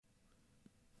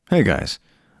Hey guys.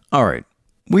 All right.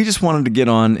 We just wanted to get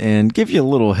on and give you a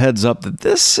little heads up that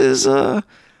this is a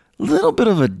little bit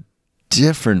of a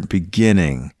different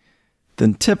beginning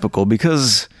than typical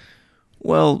because,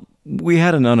 well, we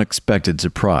had an unexpected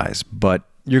surprise, but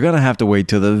you're going to have to wait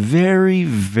till the very,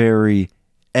 very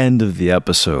end of the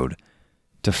episode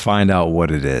to find out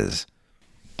what it is.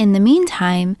 In the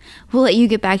meantime, we'll let you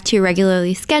get back to your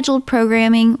regularly scheduled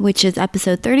programming, which is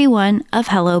episode 31 of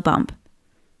Hello Bump.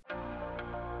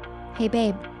 Hey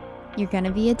babe, you're gonna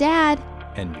be a dad.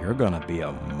 And you're gonna be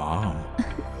a mom.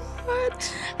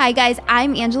 What? Hi guys,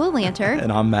 I'm Angela Lanter.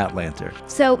 And I'm Matt Lanter.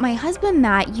 So my husband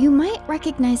Matt, you might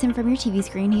recognize him from your TV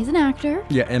screen. He's an actor.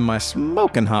 Yeah, and my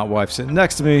smoking hot wife sitting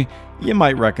next to me, you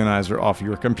might recognize her off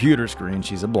your computer screen.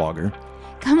 She's a blogger.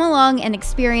 Come along and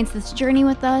experience this journey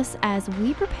with us as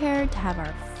we prepare to have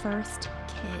our first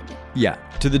kid. Yeah,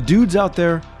 to the dudes out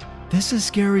there, this is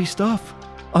scary stuff.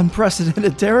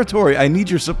 Unprecedented territory. I need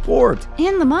your support.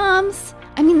 And the moms.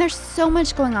 I mean, there's so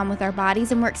much going on with our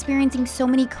bodies and we're experiencing so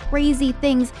many crazy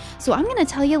things. So I'm going to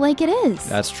tell you like it is.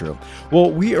 That's true.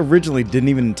 Well, we originally didn't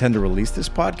even intend to release this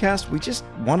podcast. We just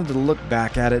wanted to look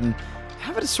back at it and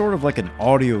have it as sort of like an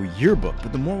audio yearbook.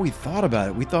 But the more we thought about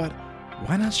it, we thought,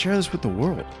 why not share this with the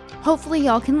world? Hopefully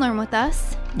y'all can learn with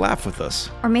us. Laugh with us.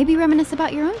 Or maybe reminisce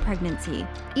about your own pregnancy.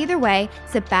 Either way,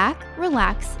 sit back,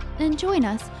 relax, and join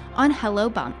us on Hello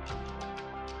Bump.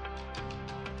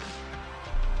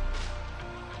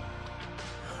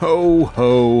 Ho,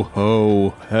 ho, ho,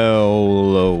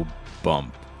 hello,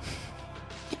 bump.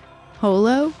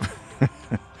 Holo?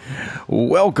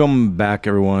 Welcome back,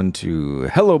 everyone, to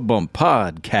Hello Bump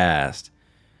Podcast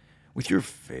with your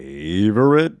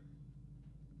favorite...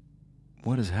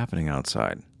 What is happening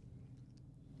outside?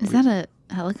 Is that a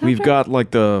helicopter? We've got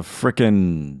like the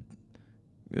frickin'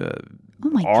 oh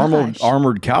my gosh.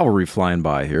 armored cavalry flying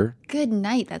by here. Good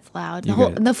night, that's loud.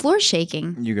 You The floor's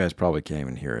shaking. You guys probably can't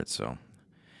even hear it, so.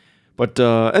 But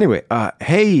anyway,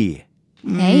 hey,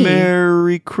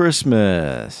 Merry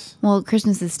Christmas. Well,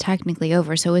 Christmas is technically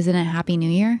over, so isn't it Happy New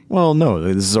Year? Well, no,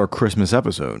 this is our Christmas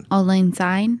episode. Auld Lang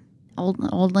Syne?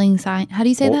 Auld Lang Syne. How do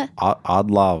you say that? Auld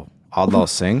Lang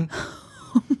Syne?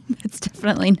 That's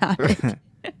definitely not it.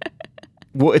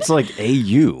 Well, it's like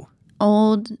A-U.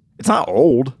 Old. It's not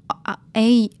old.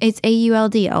 It's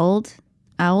A-U-L-D. Old.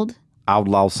 Auld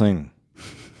Lang Syne.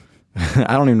 I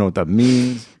don't even know what that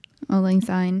means. Auld Lang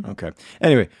Syne. Okay.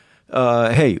 Anyway,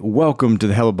 hey, welcome to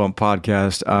the Hello Bump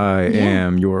Podcast. I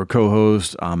am your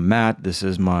co-host. I'm Matt. This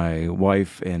is my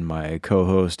wife and my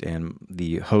co-host and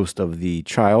the host of the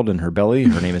child in her belly.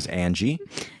 Her name is Angie.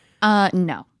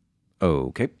 No.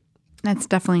 Okay. That's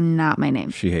definitely not my name.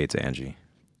 She hates Angie.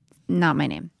 Not my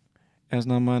name. That's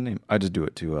not my name. I just do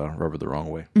it to rub her the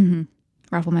wrong way. Mm-hmm.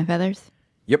 Ruffle my feathers.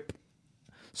 Yep.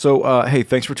 So, hey,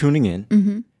 thanks for tuning in.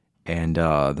 Mm-hmm. And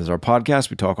this is our podcast.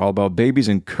 We talk all about babies.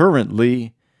 And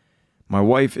currently, my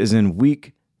wife is in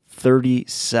week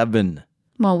 37.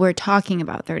 Well, we're talking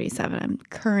about 37. I'm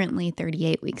currently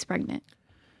 38 weeks pregnant.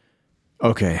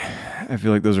 Okay. I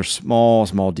feel like those are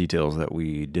small details that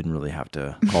we didn't really have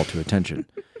to call to attention.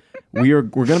 We're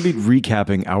going to be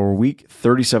recapping our week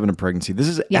 37 of pregnancy. This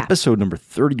is episode number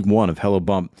 31 of Hello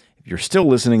Bump. If you're still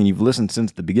listening and you've listened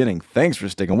since the beginning, thanks for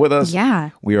sticking with us.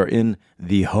 Yeah. We are in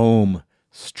the home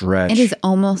stretch. It is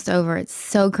almost over. It's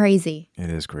so crazy. It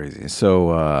is crazy.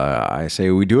 So I say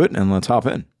we do it and let's hop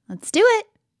in. Let's do it.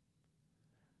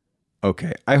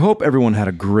 Okay. I hope everyone had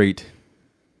a great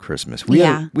Christmas. We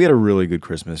had a really good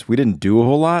Christmas. We didn't do a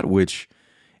whole lot, which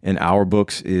in our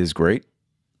books is great.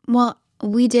 Well,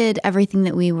 we did everything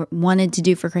that we wanted to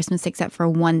do for Christmas except for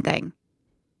one thing.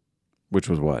 Which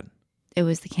was what? It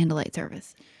was the candlelight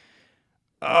service.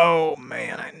 Oh,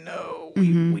 man, I know.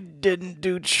 We didn't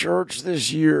do church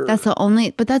this year. That's the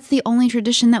only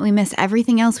tradition that we miss.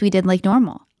 Everything else we did like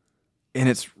normal. And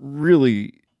it's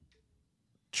really,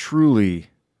 truly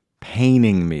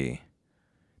paining me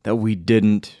that we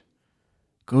didn't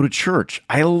go to church.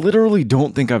 I literally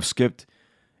don't think I've skipped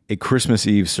a Christmas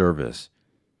Eve service.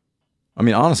 I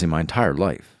mean, honestly, my entire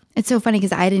life. It's so funny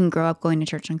because I didn't grow up going to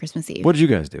church on Christmas Eve. What did you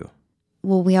guys do?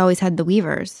 Well, we always had the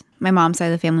Weavers. My mom's side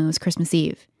of the family was Christmas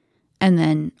Eve. And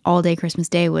then all day Christmas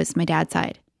Day was my dad's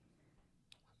side.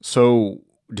 So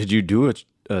did you do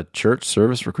a church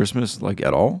service for Christmas like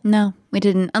at all? No, we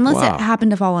didn't. Unless it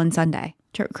happened to fall on Sunday,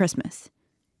 Christmas.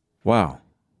 Wow.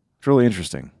 It's really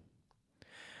interesting.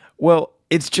 Well,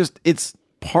 it's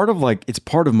part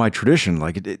of my tradition.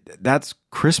 Like that's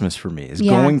Christmas for me is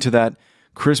going to that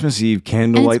Christmas Eve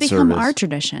candlelight service. And it's become our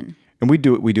tradition. And we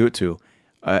do it too.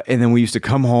 And then we used to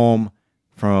come home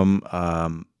from,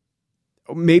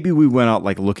 maybe we went out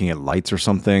like looking at lights or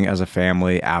something as a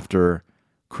family after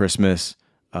Christmas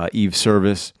Eve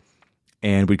service,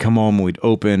 and we'd come home and we'd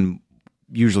open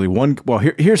usually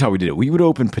here's how we did it. We would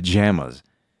open pajamas.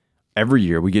 Every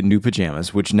year we get new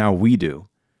pajamas, which now we do.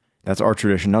 That's our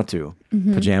tradition now too.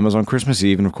 Mm-hmm. Pajamas on Christmas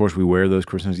Eve, and of course we wear those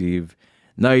Christmas Eve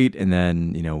night, and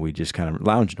then, we just kind of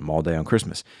lounge in them all day on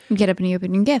Christmas. You get up and you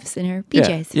open your gifts in your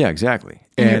PJs. Yeah, exactly.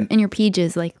 In your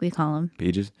PJs, like we call them.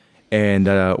 PJs. And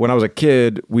when I was a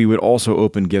kid, we would also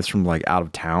open gifts from like out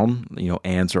of town,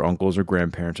 aunts or uncles or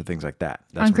grandparents or things like that.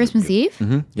 That's on Christmas Eve?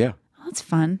 Mm-hmm. Yeah. Oh, that's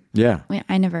fun. Yeah.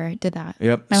 I never did that.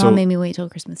 Yep. My mom made me wait till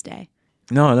Christmas Day.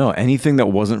 No. Anything that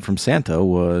wasn't from Santa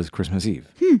was Christmas Eve.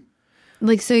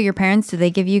 Like, so your parents, did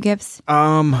they give you gifts?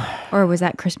 Or was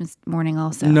that Christmas morning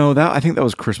also? No, I think that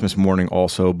was Christmas morning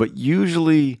also. But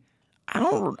usually, I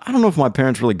don't know if my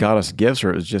parents really got us gifts or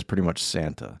it was just pretty much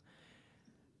Santa.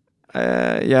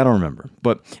 I don't remember.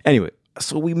 But anyway,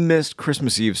 so we missed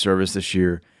Christmas Eve service this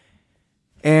year.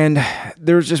 And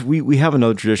there's just, we have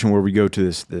another tradition where we go to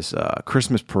this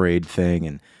Christmas parade thing.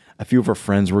 And a few of our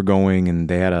friends were going and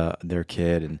they had their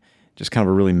kid and just kind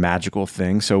of a really magical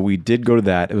thing. So we did go to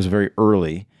that. It was very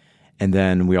early. And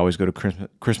then we always go to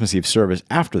Christmas Eve service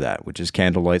after that, which is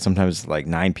candlelight. Sometimes it's like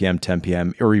 9 p.m., 10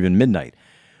 p.m., or even midnight.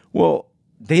 Well,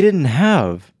 they didn't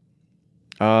have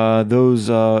those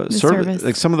services.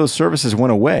 Like some of those services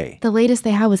went away. The latest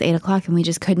they had was 8 o'clock and we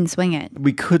just couldn't swing it.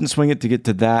 We couldn't swing it to get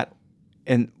to that.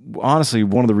 And honestly,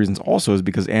 one of the reasons also is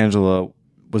because Angela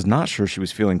was not sure she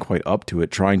was feeling quite up to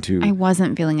it, I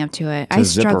wasn't feeling up to it. I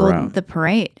struggled the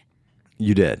parade.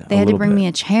 You did. They had to bring me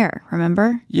a chair,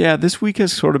 remember? Yeah, this week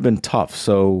has sort of been tough,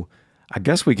 so I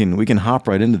guess we can hop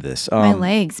right into this. My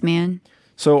legs, man.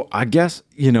 So I guess,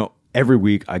 every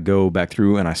week I go back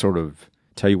through and I sort of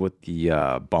tell you what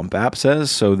the Bump app says.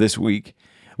 So this week,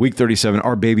 week 37,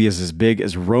 our baby is as big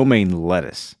as romaine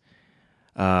lettuce.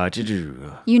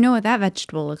 You know what that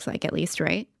vegetable looks like, at least,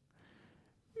 right?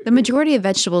 The majority of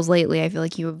vegetables lately, I feel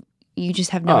like you just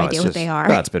have no idea what they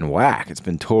are. It's been whack. It's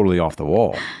been totally off the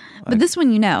wall. But this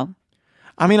one,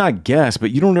 I mean, I guess, but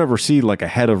you don't ever see like a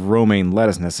head of romaine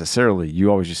lettuce necessarily.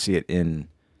 You always just see it in.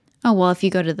 Oh, well, if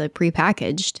you go to the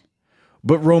prepackaged.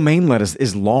 But romaine lettuce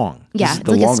is long. Yeah, it's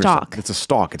like a stalk. Stuff. It's a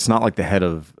stalk. It's not like the head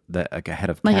of like a head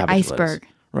of like cabbage an iceberg.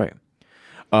 Lettuce.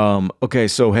 Right. Okay,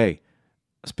 so hey,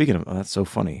 speaking of, that's so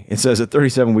funny. It says at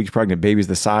 37 weeks pregnant, baby is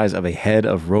the size of a head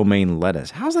of romaine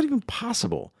lettuce. How is that even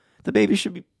possible? The baby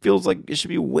feels like it should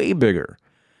be way bigger.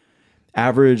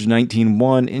 Average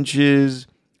 19.1 inches,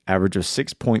 average of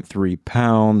 6.3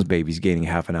 pounds. Baby's gaining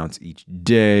half an ounce each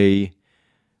day.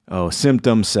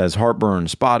 Symptoms says heartburn,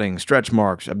 spotting, stretch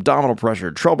marks, abdominal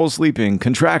pressure, trouble sleeping,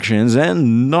 contractions,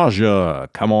 and nausea.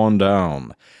 Come on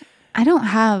down. I don't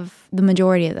have the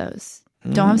majority of those.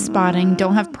 Don't have spotting,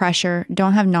 don't have pressure,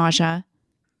 don't have nausea.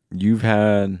 I've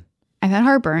had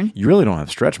heartburn. You really don't have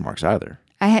stretch marks either.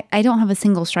 I don't have a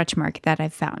single stretch mark that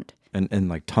I've found. And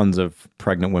like tons of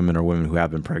pregnant women or women who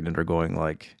have been pregnant are going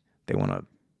like they want to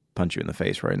punch you in the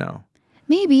face right now.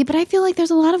 Maybe, but I feel like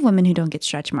there's a lot of women who don't get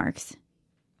stretch marks.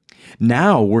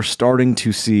 Now we're starting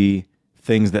to see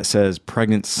things that says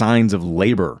pregnant signs of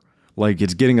labor. Like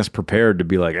it's getting us prepared to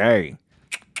be like, hey,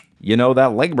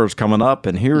 that labor's coming up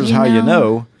and here's how you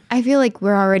know. I feel like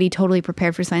we're already totally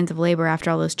prepared for signs of labor after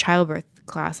all those childbirth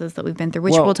classes that we've been through,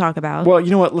 which we'll talk about. Well,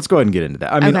 you know what? Let's go ahead and get into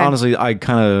that. I mean, honestly, I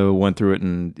kind of went through it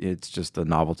and it's just a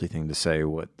novelty thing to say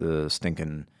what the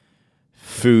stinking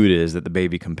food is that the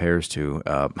baby compares to.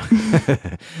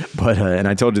 But and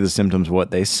I told you the symptoms,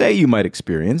 what they say you might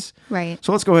experience. Right.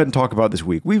 So let's go ahead and talk about this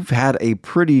week. We've had a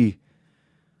pretty,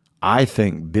 I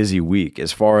think, busy week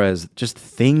as far as just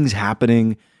things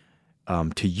happening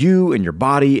to you and your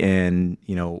body and,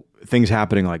 things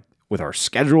happening like with our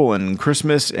schedule and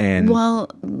Christmas and... Well,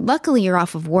 luckily you're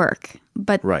off of work.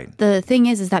 But right. The thing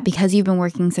is that because you've been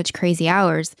working such crazy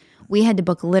hours, we had to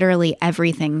book literally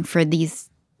everything for these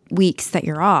weeks that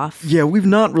you're off. Yeah, we've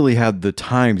not really had the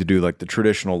time to do like the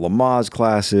traditional Lamaze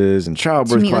classes and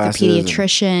childbirth classes. To meet with a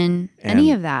pediatrician,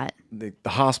 any of that. The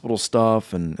hospital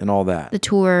stuff and all that. The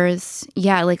tours.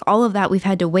 Yeah, like all of that we've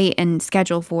had to wait and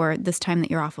schedule for this time that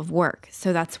you're off of work.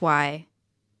 So that's why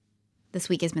this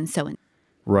week has been so...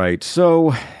 Right.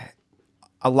 So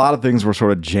a lot of things were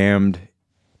sort of jammed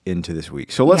into this week.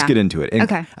 So let's get into it. And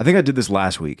okay. I think I did this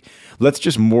last week. Let's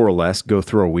just more or less go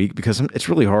through a week because it's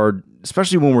really hard,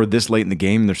 especially when we're this late in the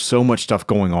game. There's so much stuff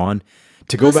going on.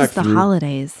 To go back through the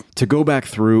holidays. To go back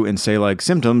through and say like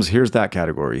symptoms, here's that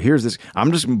category. Here's this.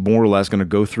 I'm just more or less going to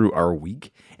go through our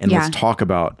week and let's talk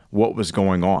about what was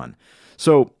going on.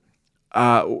 So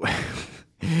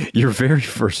your very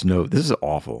first note, this is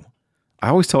awful. I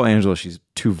always tell Angela she's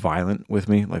too violent with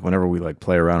me. Like whenever we like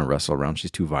play around and wrestle around,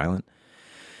 she's too violent.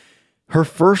 Her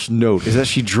first note is that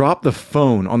she dropped the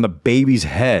phone on the baby's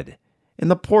head. And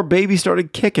the poor baby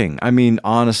started kicking. I mean,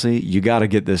 honestly, you got to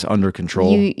get this under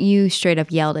control. You straight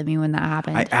up yelled at me when that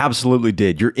happened. I absolutely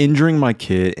did. You're injuring my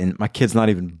kid, and my kid's not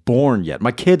even born yet.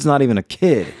 My kid's not even a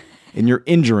kid, and you're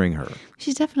injuring her.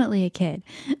 She's definitely a kid.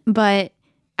 But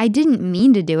I didn't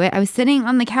mean to do it. I was sitting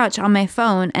on the couch on my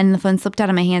phone, and the phone slipped out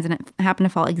of my hands, and it happened to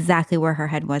fall exactly where her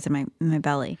head was in my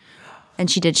belly. And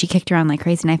she did. She kicked around like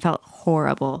crazy, and I felt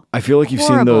horrible. I feel like you've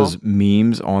seen those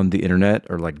memes on the internet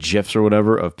or like GIFs or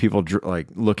whatever of people like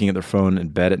looking at their phone in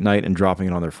bed at night and dropping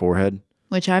it on their forehead.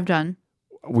 Which I've done.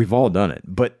 We've all done it.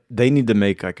 But they need to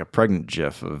make like a pregnant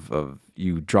GIF of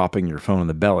you dropping your phone in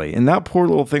the belly. And that poor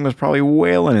little thing was probably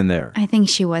wailing in there. I think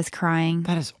she was crying.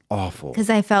 That is awful.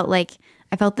 Because I felt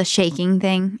the shaking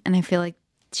thing, and I feel like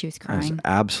she was crying. That's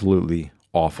absolutely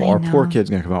awful. Our poor kid's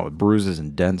going to come out with bruises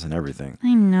and dents and everything.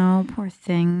 I know, poor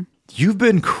thing. You've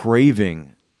been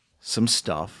craving some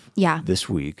stuff this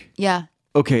week. Yeah.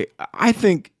 Okay, I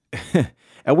think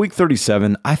at week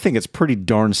 37, I think it's pretty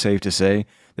darn safe to say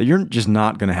that you're just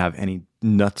not going to have any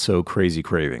nutso crazy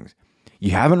cravings.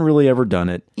 You haven't really ever done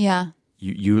it. Yeah.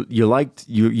 You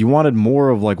wanted more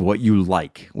of like what you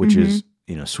like, which is,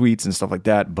 sweets and stuff like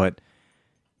that, but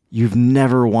you've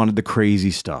never wanted the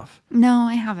crazy stuff. No,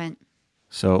 I haven't.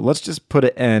 So let's just put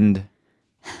an end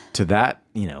to that,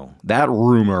 that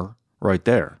rumor right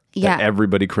there. Yeah. That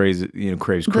everybody craves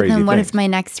crazy But then what things. if my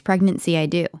next pregnancy I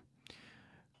do?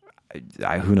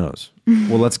 Who knows?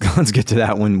 Well, let's get to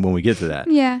that when we get to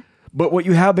that. Yeah. But what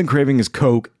you have been craving is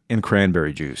Coke and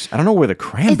cranberry juice. I don't know where the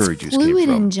cranberry juice came from. It's fluid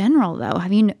in general, though.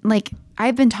 Have you,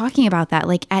 I've been talking about that.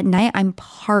 Like, at night, I'm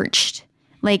parched.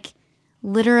 Like,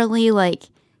 literally,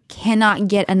 cannot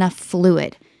get enough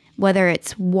fluid. Whether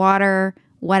it's water,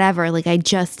 whatever. Like, I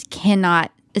just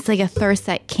cannot. It's like a thirst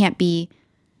that can't be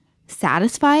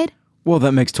satisfied. Well,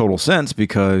 that makes total sense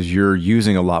because you're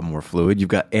using a lot more fluid. You've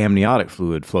got amniotic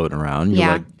fluid floating around.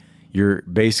 You're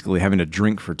basically having to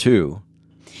drink for two.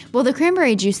 Well, the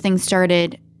cranberry juice thing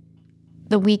started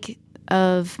the week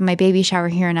of my baby shower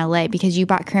here in LA because you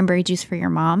bought cranberry juice for your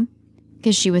mom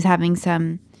because she was having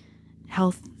some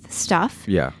health stuff.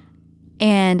 Yeah.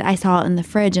 And I saw it in the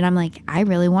fridge and I'm like, I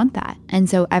really want that. And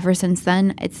so ever since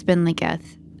then, it's been like a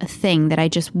thing that I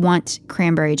just want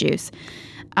cranberry juice.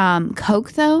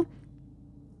 Coke, though,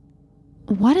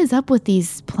 what is up with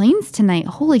these planes tonight?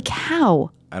 Holy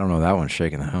cow. I don't know. That one's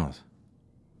shaking the house.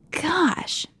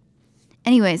 Gosh.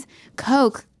 Anyways,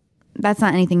 Coke, that's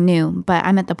not anything new, but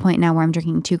I'm at the point now where I'm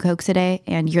drinking 2 Cokes a day,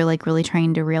 and you're really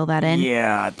trying to reel that in.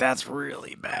 Yeah, that's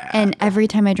really bad. And every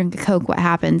time I drink a Coke, what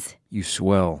happens? You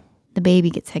swell. The baby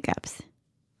gets hiccups.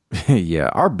 Yeah,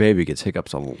 our baby gets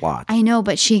hiccups a lot. I know,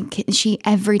 but she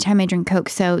every time I drink Coke.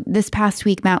 So this past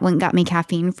week, Matt went and got me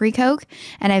caffeine-free Coke,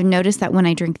 and I've noticed that when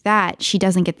I drink that, she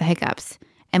doesn't get the hiccups.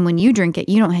 And when you drink it,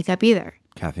 you don't hiccup either.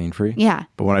 Caffeine-free? Yeah.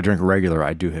 But when I drink regular,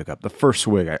 I do hiccup. The first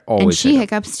swig, I always And she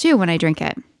hiccups too when I drink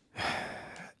it.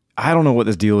 I don't know what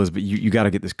this deal is, but you got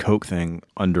to get this Coke thing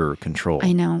under control.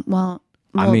 I know. Well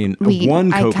I mean,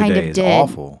 one Coke a day is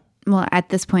awful. Well, at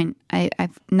this point,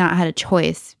 I've not had a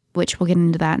choice, which we'll get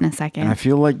into that in a second. And I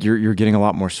feel like you're getting a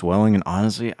lot more swelling, and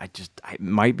honestly, it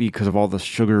might be because of all the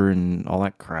sugar and all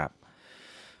that crap.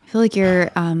 I feel like you're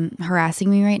harassing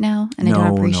me right now, and I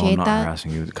don't appreciate that. No, I'm not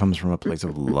harassing you. It comes from a place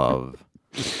of love.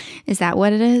 Is that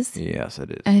what it is? Yes,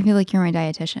 it is. I feel like you're my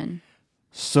dietitian.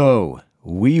 So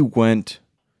we went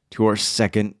to our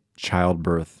second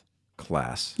childbirth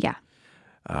class. Yeah.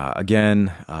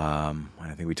 Again,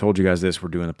 I think we told you guys this. We're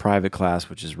doing the private class,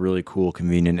 which is really cool,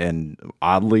 convenient, and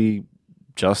oddly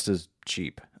just as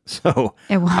cheap. So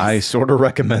it was. I sort of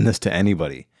recommend this to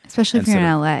anybody. Especially if you're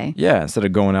in LA. Yeah, instead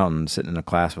of going out and sitting in a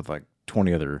class with like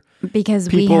 20 other because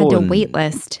we had to wait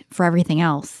list for everything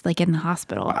else, like in the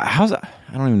hospital. How's that?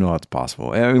 I don't even know how it's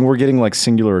possible. I mean, we're getting like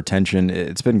singular attention.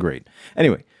 It's been great.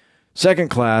 Anyway, second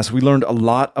class, we learned a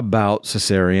lot about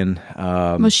cesarean.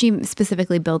 Well, she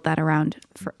specifically built that around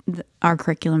our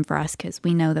curriculum for us because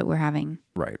we know that we're having...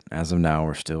 Right. As of now,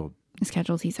 we're still...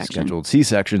 Scheduled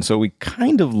C-section. So we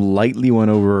kind of lightly went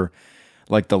over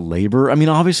like the labor. I mean,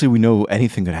 obviously we know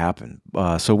anything could happen.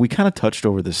 So we kind of touched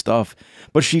over this stuff,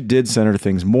 but she did center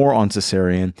things more on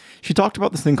cesarean. She talked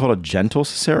about this thing called a gentle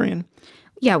cesarean.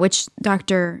 Yeah, which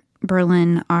Dr.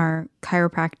 Berlin, our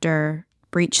chiropractor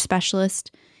breech specialist,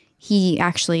 he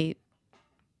actually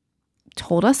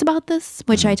told us about this,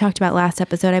 which I talked about last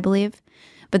episode, I believe.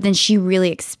 But then she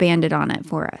really expanded on it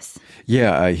for us.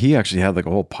 Yeah, he actually had like a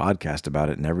whole podcast about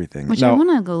it and everything. Which I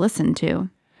want to go listen to.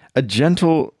 A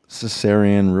gentle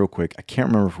cesarean, real quick. I can't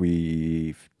remember if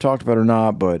we talked about it or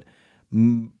not, but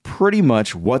pretty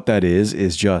much what that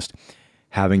is just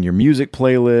having your music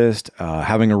playlist,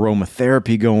 having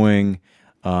aromatherapy going,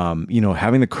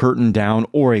 having the curtain down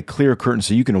or a clear curtain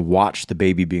so you can watch the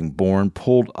baby being born,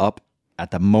 pulled up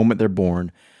at the moment they're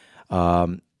born,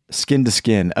 skin to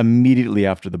skin immediately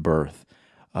after the birth.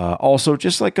 Also,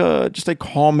 just a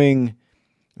calming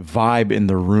vibe in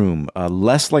the room,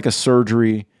 less like a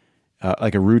surgery,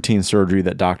 like a routine surgery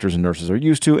that doctors and nurses are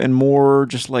used to, and more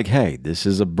just like, hey, this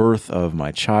is a birth of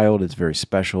my child. It's very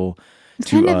special. It's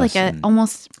kind of like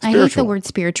almost, I hate the word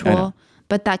spiritual,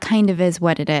 but that kind of is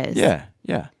what it is. Yeah.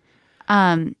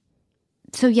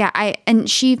 So yeah, and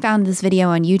she found this video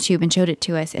on YouTube and showed it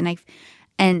to us, and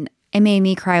it made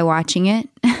me cry watching it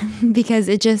because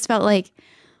it just felt like,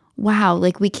 wow,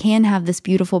 like we can have this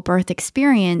beautiful birth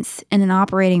experience in an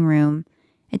operating room.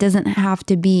 It doesn't have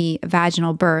to be a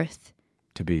vaginal birth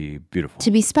to be beautiful, to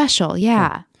be special.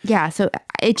 Yeah. So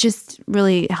it just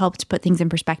really helped put things in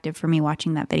perspective for me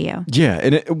watching that video. Yeah.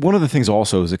 And one of the things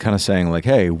also is it kind of saying like,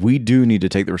 hey, we do need to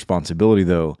take the responsibility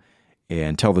though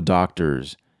and tell the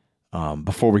doctors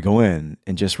before we go in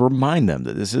and just remind them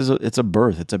that it's a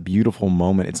birth. It's a beautiful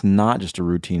moment. It's not just a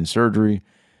routine surgery.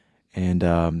 And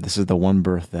this is the one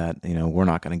birth that, we're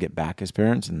not going to get back as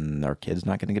parents and our kid's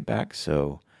not going to get back.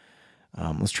 So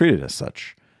let's treat it as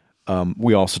such.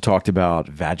 We also talked about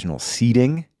vaginal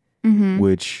seeding,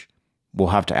 which we'll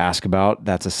have to ask about.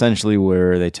 That's essentially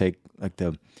where they take like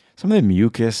some of the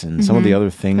mucus and some of the other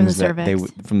things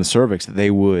from the cervix that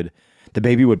the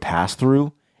baby would pass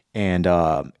through. And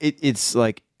it's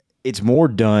more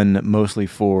done mostly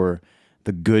for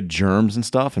the good germs and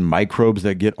stuff and microbes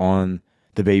that get on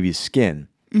the baby's skin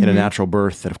in a natural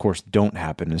birth that of course don't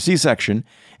happen in a C-section.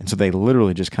 And so they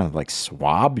literally just kind of like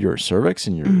swab your cervix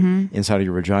and your inside of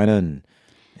your vagina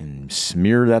and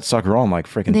smear that sucker on like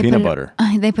freaking peanut butter.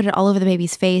 They put it all over the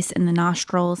baby's face and the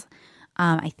nostrils.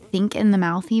 I think in the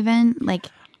mouth even.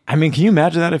 Can you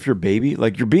imagine that if your baby,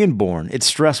 like you're being born, it's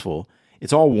stressful.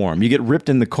 It's all warm. You get ripped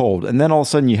in the cold. And then all of a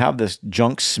sudden you have this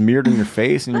junk smeared in your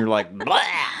face and you're like, blah.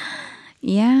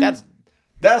 Yeah.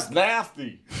 That's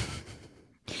nasty.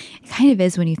 It kind of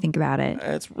is when you think about it.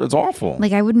 It's awful.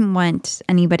 Like I wouldn't want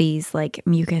anybody's like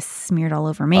mucus smeared all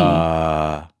over me.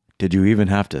 Did you even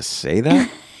have to say that?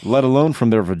 Let alone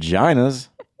from their vaginas.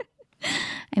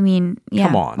 I mean, yeah.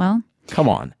 Come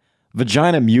on.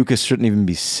 Vagina mucus shouldn't even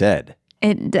be said.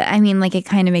 It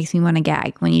kind of makes me want to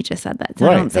gag when you just said that. So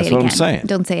right, don't say that's it again. What I'm saying.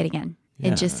 Don't say it again.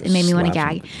 Yeah, it made me want to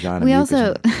gag. We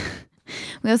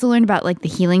also learned about like the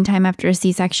healing time after a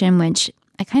C-section, which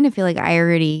I kind of feel like I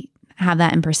already have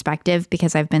that in perspective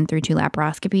because I've been through 2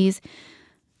 laparoscopies.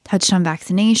 Touched on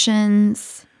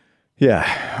vaccinations.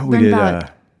 Yeah, we did about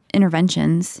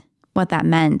interventions, what that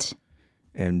meant.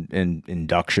 And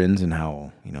inductions and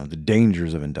how, the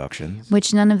dangers of inductions.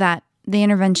 Which none of that, the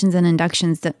interventions and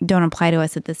inductions don't apply to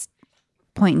us at this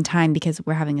point in time because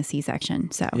we're having a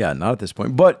C-section. So yeah, not at this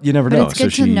point, but you never know. It's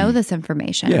good to know this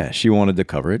information. Yeah, she wanted to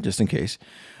cover it just in case.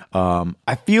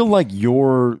 I feel like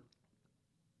you're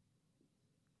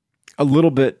a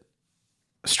little bit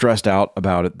stressed out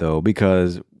about it though,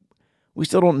 because we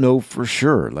still don't know for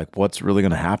sure like what's really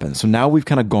going to happen. So now we've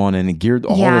kind of gone in and geared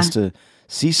all this to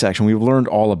C-section. We've learned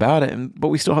all about it, but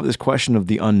we still have this question of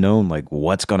the unknown, like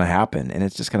what's going to happen. And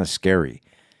it's just kind of scary.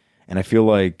 And I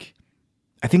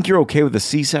think you're okay with the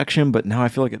C-section, but now I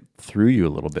feel like it threw you a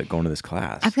little bit going to this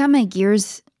class. I've got my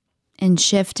gears in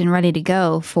shift and ready to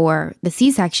go for the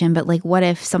C-section, but like what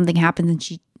if something happens and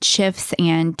she shifts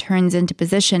and turns into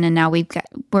position and now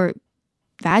we're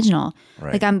vaginal.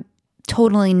 Right. Like I'm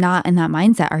totally not in that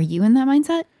mindset. Are you in that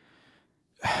mindset?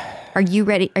 Are you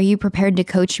ready? Are you prepared to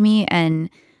coach me and,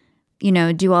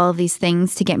 do all of these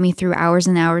things to get me through hours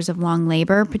and hours of long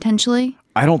labor potentially?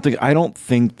 I don't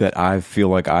think that I feel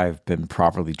like I've been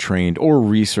properly trained or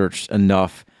researched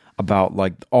enough about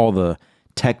like all the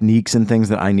techniques and things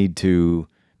that I need to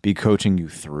be coaching you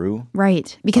through.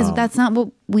 Right. Because that's not what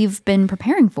we've been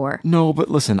preparing for. No, but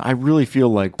listen, I really feel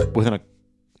like Sorry.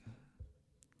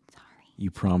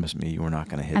 You promised me you were not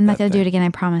going to hit I'm not going to do it again, I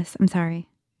promise. I'm sorry.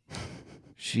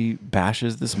 She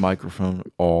bashes this microphone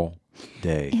all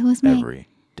day. Every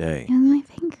day. It was my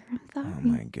finger. I'm sorry. Oh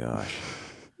my gosh.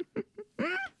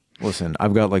 Listen,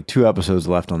 I've got like 2 episodes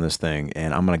left on this thing,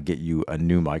 and I'm going to get you a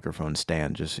new microphone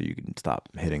stand just so you can stop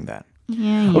hitting that.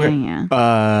 Yeah.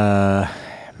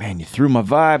 Man, you threw my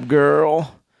vibe,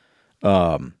 girl.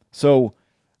 So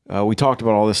we talked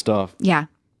about all this stuff. Yeah.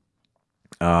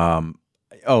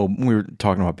 We were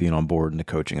talking about being on board and the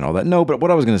coaching and all that. No, but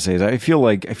what I was going to say is I feel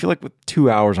like with 2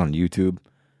 hours on YouTube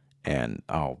and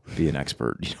I'll be an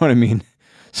expert. You know what I mean?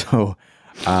 So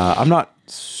I'm not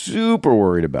super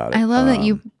worried about it. I love that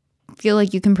you feel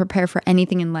like you can prepare for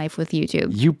anything in life with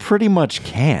YouTube. You pretty much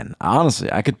can.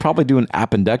 Honestly, I could probably do an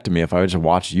appendectomy if I would just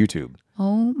watch YouTube.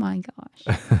 Oh my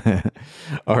gosh.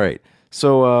 All right.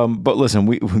 So, but listen,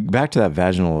 we back to that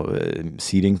vaginal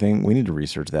seeding thing. We need to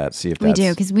research that, see if we do,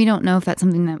 because we don't know if that's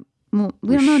something that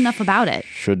we don't know enough about it.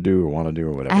 Should do or want to do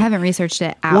or whatever. I haven't researched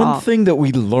it at all. One thing that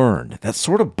we learned that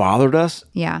sort of bothered us,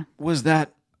 was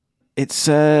that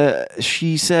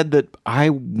she said that I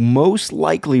most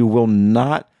likely will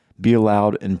not be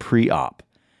allowed in pre-op,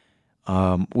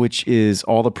 which is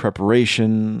all the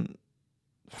preparation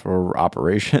for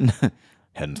operation,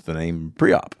 hence the name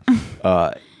pre-op.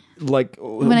 Like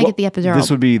when I get the epidural.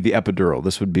 This would be the epidural.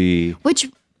 This would be...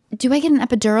 Which, do I get an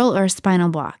epidural or a spinal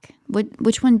block?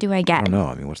 Which one do I get? I don't know.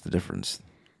 I mean, what's the difference?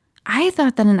 I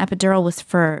thought that an epidural was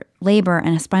for labor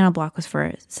and a spinal block was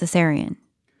for cesarean.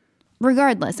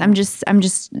 Regardless, I'm just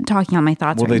talking on my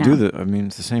thoughts right now. Well, they do I mean,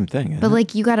 it's the same thing. But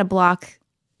like, you got a block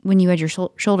when you had your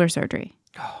shoulder surgery.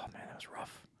 Oh man, that was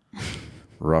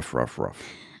rough. rough.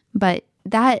 But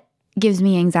that gives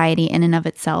me anxiety in and of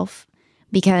itself,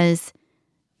 because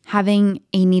having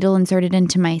a needle inserted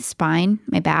into my spine,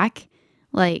 my back,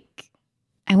 like,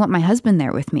 I want my husband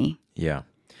there with me. Yeah.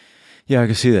 Yeah, I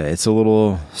can see that. It's a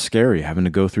little scary having to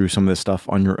go through some of this stuff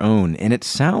on your own. And it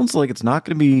sounds like it's not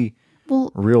going to be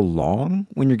real long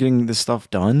when you're getting this stuff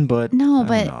done, but... No,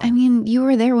 I mean, you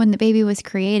were there when the baby was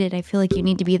created. I feel like you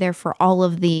need to be there for all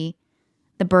of the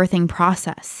birthing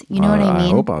process. You know what I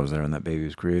mean? I hope I was there when that baby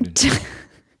was created.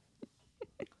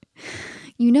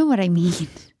 You know what I mean.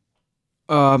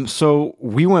 So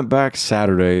we went back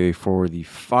Saturday for the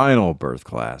final birth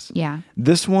class. Yeah.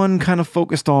 This one kind of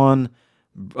focused on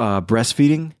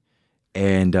breastfeeding,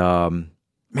 and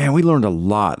man, we learned a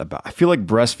lot about. I feel like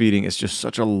breastfeeding is just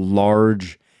such a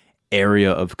large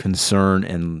area of concern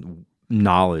and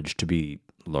knowledge to be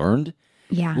learned.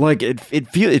 Yeah. Like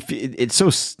it's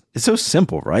so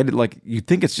simple, right? Like you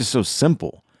think it's just so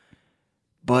simple,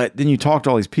 but then you talk to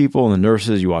all these people and the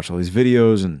nurses. You watch all these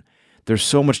videos and. There's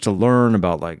so much to learn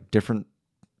about like different,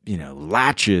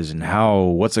 latches and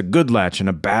what's a good latch and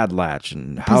a bad latch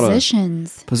and how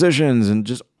positions and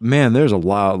just, man, there's a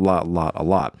lot.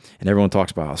 And everyone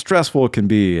talks about how stressful it can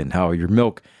be and how your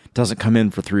milk doesn't come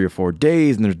in for 3 or 4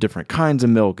 days and there's different kinds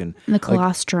of milk and the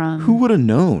colostrum. Like, who would have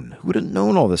known? Who would have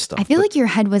known all this stuff? I feel like your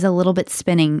head was a little bit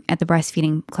spinning at the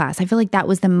breastfeeding class. I feel like that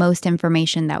was the most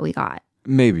information that we got.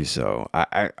 Maybe so.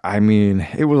 I mean,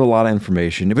 it was a lot of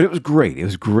information, but it was great. It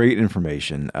was great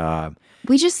information.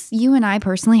 You and I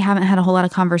personally haven't had a whole lot of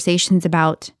conversations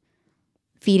about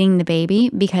feeding the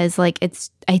baby because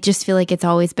I just feel like it's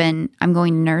always been, I'm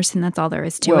going to nurse and that's all there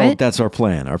is to it. Well, that's our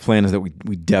plan. Our plan is that we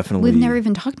definitely... We've never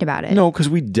even talked about it. No, because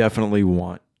we definitely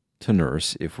want to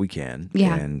nurse if we can.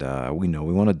 Yeah. And we know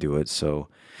we want to do it. So,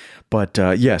 but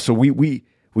so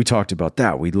we talked about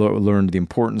that. We learned the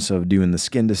importance of doing the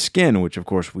skin to skin, which of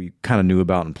course we kind of knew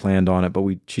about and planned on it, but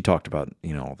she talked about,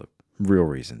 all the real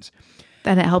reasons.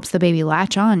 That it helps the baby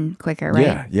latch on quicker,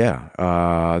 right?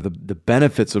 Yeah. The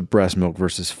benefits of breast milk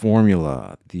versus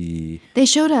formula. They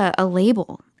showed a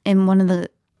label in one of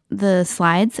the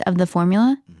slides of the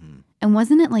formula, and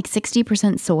wasn't it like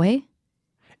 60% soy?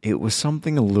 It was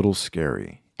something a little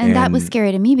scary. And that was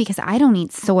scary to me because I don't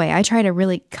eat soy. I try to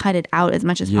really cut it out as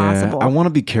much as possible. I want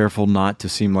to be careful not to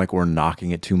seem like we're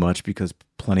knocking it too much because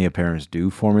plenty of parents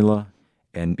do formula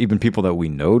and even people that we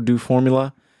know do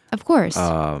formula. Of course.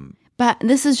 But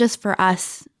this is just for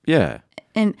us. Yeah.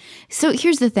 And so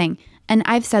here's the thing. And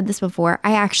I've said this before.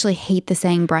 I actually hate the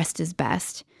saying breast is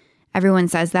best. Everyone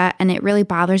says that. And it really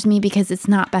bothers me because it's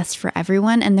not best for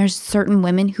everyone. And there's certain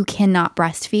women who cannot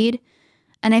breastfeed.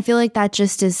 And I feel like that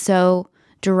just is so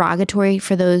derogatory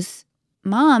for those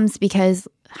moms because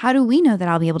how do we know that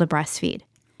I'll be able to breastfeed?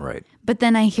 Right. But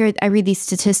then I read these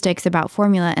statistics about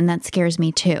formula and that scares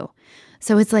me too.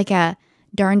 So it's like a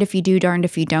darned if you do, darned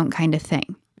if you don't kind of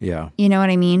thing. Yeah. You know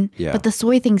what I mean? Yeah. But the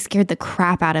soy thing scared the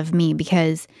crap out of me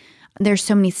because there's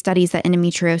so many studies that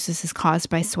endometriosis is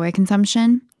caused by soy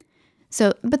consumption.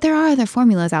 So, but there are other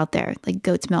formulas out there like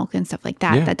goat's milk and stuff like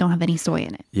that that don't have any soy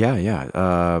in it.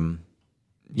 Yeah.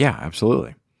 Yeah,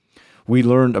 absolutely. We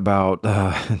learned about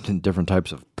different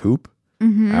types of poop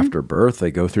after birth.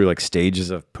 They go through like stages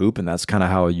of poop, and that's kind of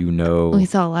how you know. We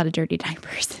saw a lot of dirty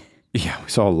diapers. Yeah, we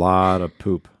saw a lot of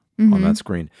poop on that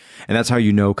screen. And that's how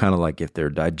you know kind of like if their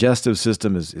digestive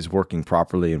system is working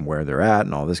properly and where they're at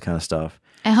and all this kind of stuff.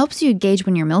 It helps you gauge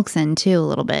when your milk's in too a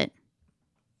little bit.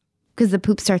 Because the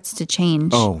poop starts to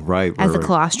change. Oh, right. As the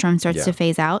colostrum starts to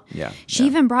phase out. Yeah. She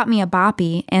even brought me a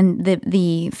boppy and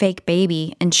the fake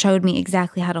baby and showed me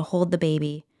exactly how to hold the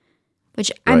baby.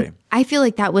 Which I feel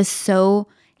like that was so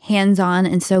hands-on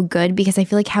and so good because I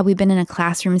feel like had we been in a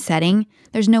classroom setting,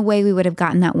 there's no way we would have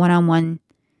gotten that one-on-one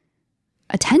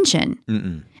attention.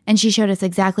 Mm-mm. And she showed us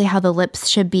exactly how the lips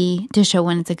should be to show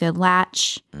when it's a good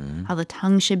latch, how the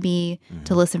tongue should be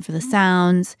to listen for the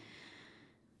sounds.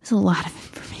 It's a lot of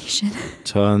information.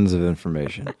 Tons of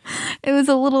information. It was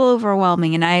a little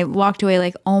overwhelming. And I walked away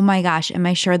like, oh my gosh, am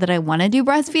I sure that I want to do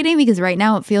breastfeeding? Because right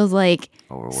now it feels like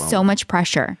so much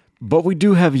pressure. But we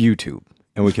do have YouTube,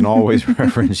 and we can always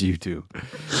reference YouTube.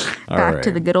 Back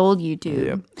to the good old YouTube.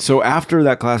 Yep. So after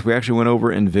that class, we actually went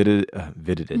over and visited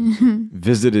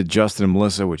Justin and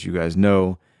Melissa, which you guys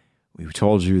know. We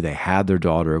told you they had their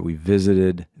daughter. We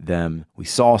visited them. We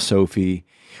saw Sophie.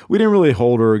 We didn't really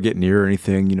hold her or get near her or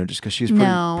anything, just because she's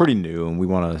pretty new, and we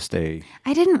want to stay.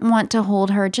 I didn't want to hold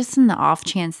her just in the off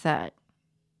chance that,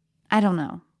 I don't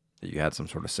know. That you had some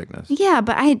sort of sickness. Yeah,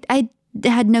 but I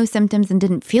had no symptoms and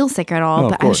didn't feel sick at all.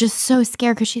 But I was just so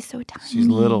scared because she's so tiny. She's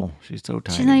little. She's so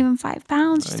tiny. She's not even 5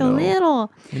 pounds. She's so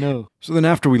little. I know. So then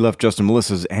after we left Justin and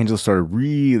Melissa's, Angela started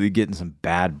really getting some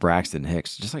bad Braxton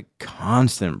Hicks. Just like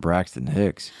constant Braxton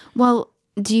Hicks. Well,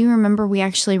 do you remember we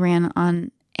actually ran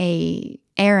on a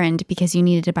errand because you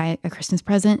needed to buy a Christmas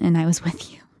present and I was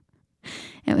with you.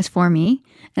 It was for me.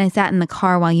 And I sat in the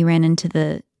car while you ran into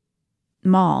the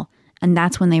mall. And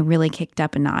that's when they really kicked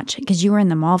up a notch because you were in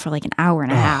the mall for like an hour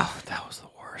and a half. That was the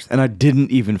worst. And I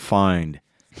didn't even find,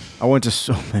 I went to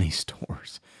so many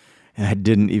stores and I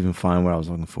didn't even find what I was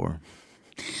looking for.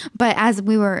 But as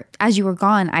you were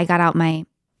gone, I got out my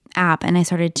app and I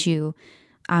started to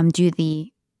do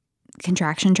the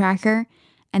contraction tracker,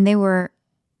 and they were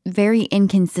very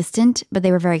inconsistent, but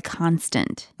they were very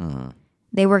constant.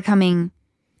 They were coming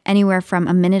anywhere from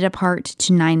a minute apart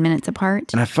to 9 minutes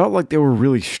apart. And I felt like they were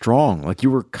really strong. Like you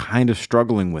were kind of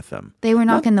struggling with them. They were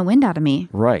knocking the wind out of me.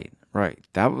 Right.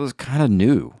 That was kind of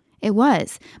new. It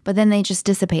was. But then they just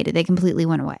dissipated. They completely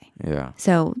went away. Yeah.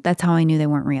 So that's how I knew they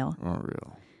weren't real. Not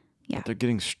real. Yeah. But they're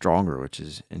getting stronger, which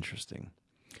is interesting.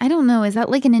 I don't know. Is that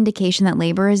like an indication that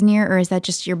labor is near, or is that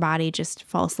just your body just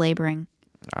false laboring?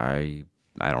 I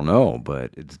don't know,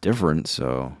 but it's different.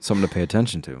 So something to pay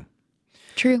attention to.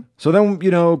 True. So then,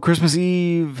 Christmas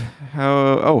Eve.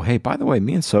 Hey, by the way,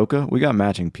 me and Soka, we got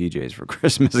matching PJs for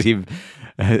Christmas Eve.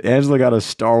 Angela got us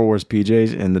Star Wars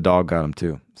PJs, and the dog got them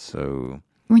too. So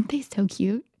weren't they so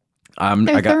cute?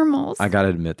 They're thermals. I got to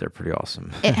admit, they're pretty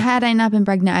awesome. Had I not been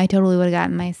pregnant, I totally would have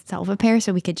gotten myself a pair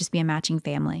so we could just be a matching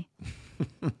family.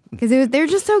 Because they're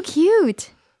just so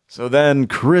cute. So then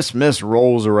Christmas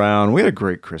rolls around. We had a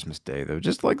great Christmas day, though.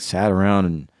 Just like sat around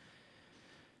and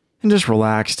just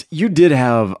relaxed. You did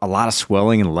have a lot of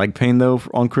swelling and leg pain, though,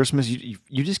 on Christmas.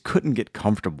 You just couldn't get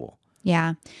comfortable.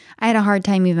 Yeah. I had a hard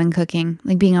time even cooking,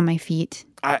 like being on my feet.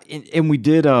 And we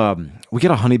did, we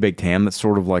get a honey baked ham. That's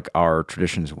sort of like our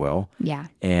tradition as well. Yeah.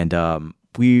 And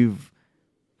we've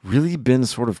really been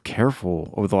sort of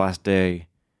careful over the last day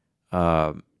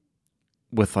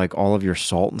with like all of your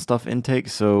salt and stuff intake.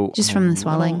 So just from the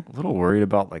swelling. A little worried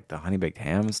about like the honey baked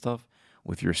ham and stuff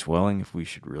with your swelling, if we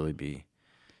should really be,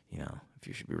 if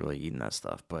you should be really eating that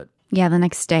stuff. But yeah, the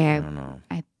next day I don't know.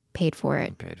 I paid for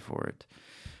it.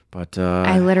 But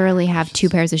I literally have 2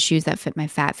 pairs of shoes that fit my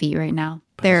fat feet right now.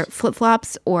 They're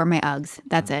flip-flops or my Uggs.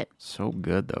 That's it. So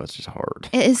good, though. It's just hard.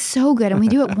 It is so good, and we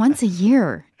do it once a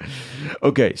year.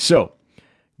 Okay, so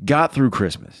got through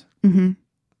Christmas. Mm-hmm.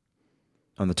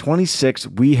 On the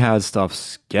 26th, we had stuff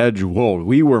scheduled.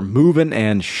 We were moving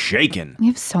and shaking. We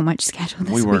have so much scheduled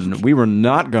this week. We were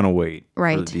not going to wait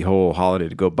for the whole holiday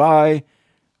to go by.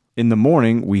 In the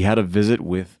morning, we had a visit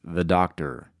with the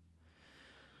doctor.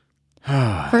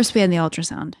 First, we had the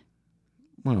ultrasound.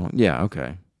 Well, yeah,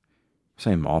 okay.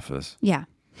 Same office. Yeah.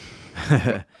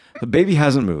 The baby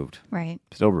hasn't moved. Right.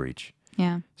 Still breech.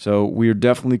 Yeah. So we're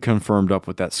definitely confirmed up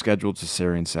with that scheduled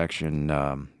cesarean section,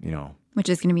 Which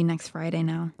is going to be next Friday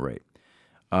now. Right.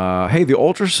 Hey, the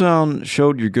ultrasound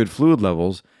showed your good fluid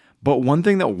levels, but one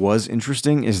thing that was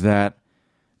interesting is that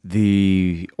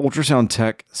the ultrasound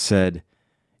tech said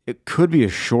it could be a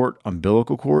short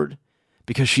umbilical cord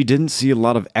because she didn't see a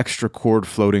lot of extra cord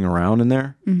floating around in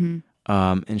there. Mm-hmm.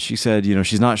 And she said,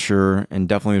 she's not sure, and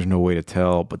definitely there's no way to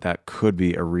tell, but that could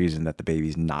be a reason that the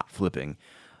baby's not flipping.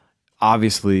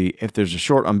 Obviously, if there's a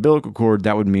short umbilical cord,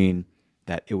 that would mean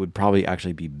that it would probably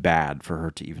actually be bad for her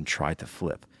to even try to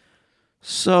flip.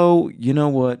 So, you know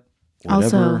what?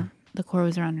 Also, the cord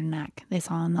was around her neck. They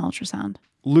saw in the ultrasound.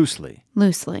 Loosely,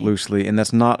 and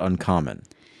that's not uncommon.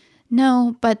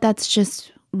 No, but that's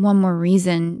just one more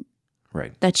reason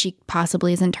that she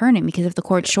possibly isn't turning, because if the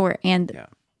cord's short, and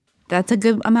that's a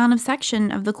good amount of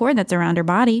section of the cord that's around her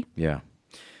body. Yeah.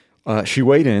 She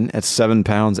weighed in at 7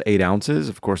 pounds, 8 ounces.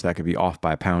 Of course, that could be off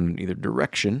by a pound in either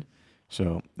direction.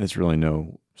 So it's really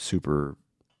no super,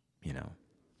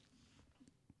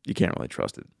 you can't really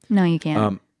trust it. No, you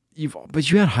can't.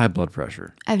 But you had high blood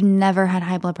pressure. I've never had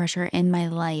high blood pressure in my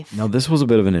life. Now, this was a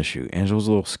bit of an issue. Angela was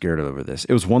a little scared over this.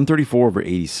 It was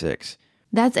 134/86.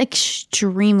 That's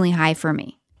extremely high for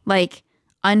me. Like,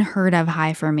 unheard of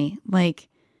high for me. Like,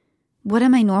 what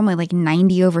am I normally? Like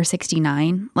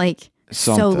 90/69? Like,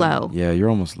 so low. Yeah, you're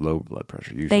almost low blood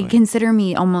pressure usually. They consider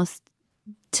me almost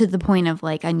to the point of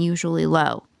like unusually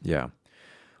low. Yeah.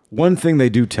 One thing they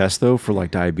do test though for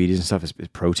like diabetes and stuff is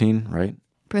protein, right?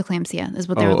 Preeclampsia is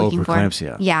what they were looking for.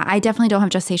 Preeclampsia. Yeah, I definitely don't have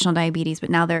gestational diabetes, but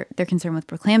now they're concerned with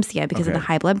preeclampsia because of the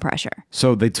high blood pressure.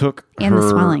 So they took and the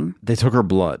swelling. They took her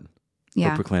blood for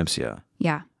preeclampsia.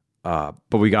 Yeah.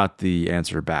 But we got the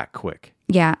answer back quick.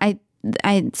 Yeah,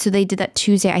 so they did that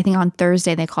Tuesday. I think on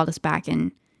Thursday they called us back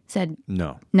and said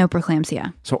no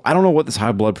preeclampsia. So I don't know what this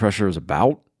high blood pressure is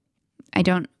about. I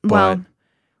don't. But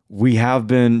we have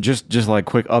been just like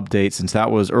quick update since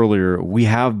that was earlier.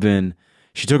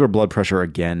 She took her blood pressure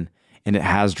again, and it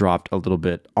has dropped a little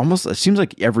bit. Almost, it seems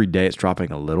like every day it's dropping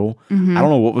a little. Mm-hmm. I don't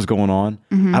know what was going on.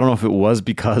 Mm-hmm. I don't know if it was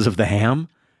because of the ham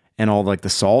and all like the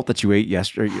salt that you ate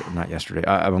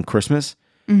on Christmas.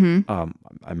 Mm-hmm.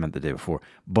 I meant the day before,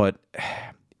 but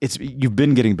you've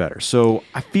been getting better. So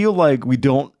I feel like we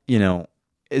don't,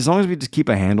 as long as we just keep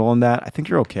a handle on that, I think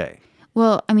you're okay.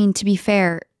 Well, I mean, to be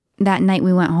fair, that night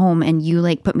we went home and you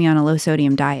like put me on a low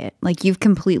sodium diet. Like you've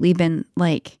completely been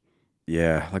like,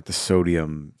 yeah, like the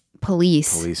sodium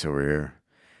police over here.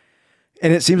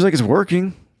 And it seems like it's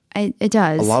working. It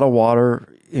does. A lot of water,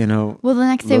 Well, the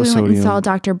next day we went and saw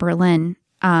Dr. Berlin,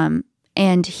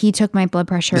 and he took my blood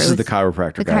pressure. This is the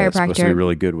chiropractor guy that's supposed to be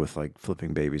really good with like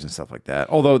flipping babies and stuff like that.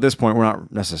 Although at this point, we're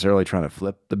not necessarily trying to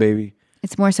flip the baby.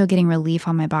 It's more so getting relief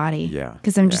on my body. Yeah.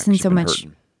 Because I'm just in so much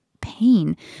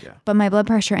pain. Yeah. But my blood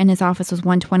pressure in his office was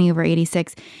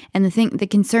 120/86. And the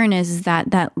concern is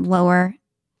that lower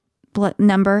blood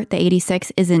number, the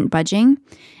 86, isn't budging.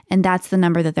 And that's the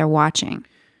number that they're watching.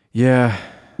 Yeah.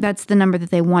 That's the number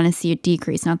that they want to see a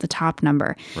decrease, not the top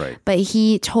number. Right. But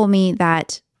he told me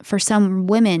that for some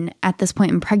women at this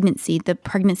point in pregnancy, the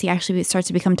pregnancy actually starts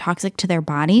to become toxic to their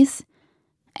bodies.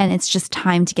 And it's just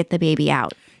time to get the baby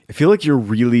out. I feel like you're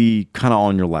really kind of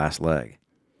on your last leg.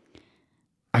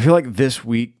 I feel like this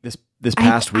week, this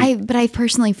past week. But I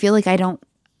personally feel like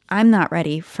I'm not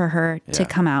ready for her to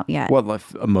come out yet. What, like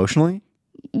emotionally?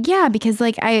 Yeah, because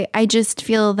like I just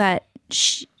feel that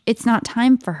it's not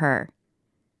time for her.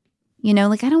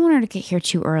 Like I don't want her to get here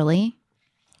too early.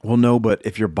 Well, no, but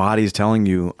if your body's telling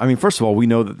you, I mean, first of all, we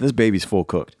know that this baby's full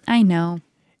cooked. I know.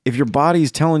 If your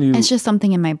body's telling you, it's just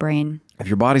something in my brain. If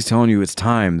your body's telling you it's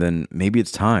time, then maybe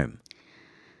it's time.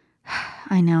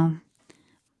 I know.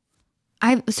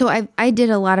 I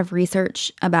did a lot of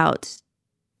research about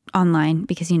online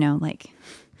because,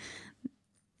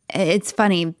 it's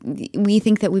funny. We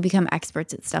think that we become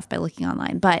experts at stuff by looking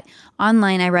online. But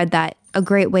online, I read that a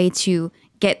great way to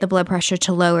get the blood pressure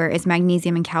to lower is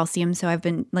magnesium and calcium. So I've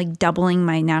been like doubling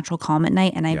my natural calm at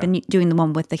night, and I've been doing the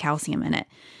one with the calcium in it.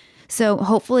 So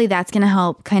hopefully that's going to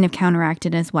help kind of counteract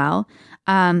it as well.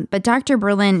 But Dr.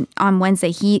 Berlin on Wednesday,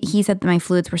 he said that my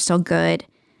fluids were still good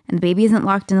and the baby isn't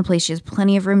locked into place. She has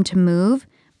plenty of room to move,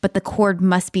 but the cord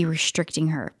must be restricting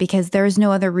her because there is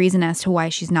no other reason as to why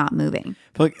she's not moving.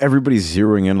 I feel like everybody's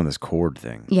zeroing in on this cord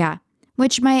thing. Yeah.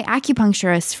 Which my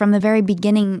acupuncturist from the very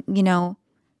beginning,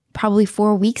 probably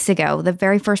 4 weeks ago, the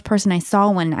very first person I saw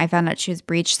when I found out she was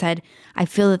breech said, I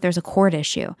feel that there's a cord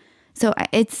issue. So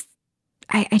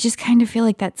I just kind of feel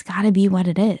like that's got to be what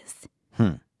it is.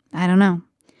 I don't know.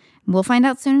 We'll find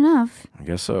out soon enough. I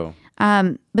guess so.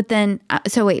 But then,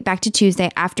 back to Tuesday.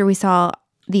 After we saw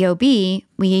the OB,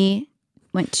 we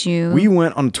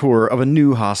went on a tour of a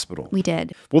new hospital. We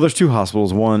did. Well, there's two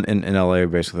hospitals. One in LA,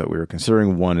 basically, that we were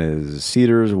considering. One is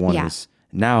Cedars. One is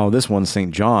now this one's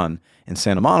St. John in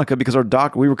Santa Monica because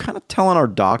we were kind of telling our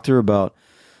doctor about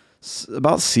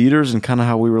Cedars and kind of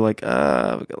how we were like,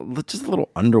 just a little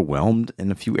underwhelmed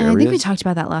in a few areas. I think we talked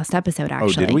about that last episode,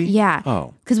 actually. Oh, did we? Yeah.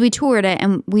 Oh. Because we toured it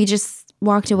and we just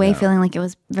walked away feeling like it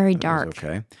was very dark.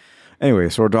 Okay. Anyway,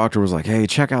 so our doctor was like, hey,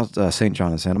 check out St.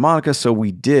 John in Santa Monica. So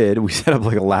we did. We set up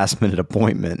like a last minute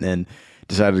appointment and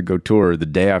decided to go tour the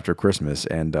day after Christmas.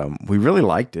 And we really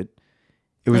liked it.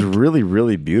 It was really,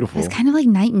 really beautiful. It was kind of like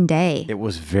night and day. It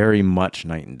was very much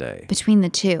night and day. Between the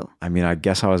two. I mean, I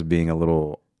guess I was being a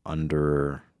little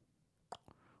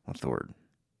what's the word?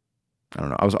 I don't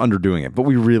know. I was underdoing it, but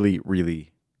we really,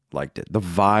 really liked it. The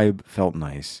vibe felt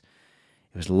nice.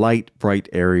 It was light, bright,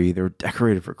 airy. They were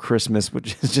decorated for Christmas,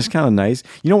 which is just kind of nice.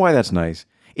 You know why that's nice?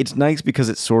 It's nice because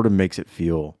it sort of makes it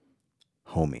feel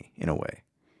homey in a way.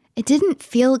 It didn't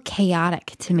feel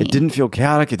chaotic to me. It didn't feel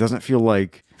chaotic. It doesn't feel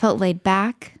like... Felt laid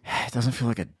back. It doesn't feel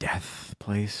like a death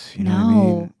place. You know what I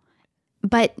mean?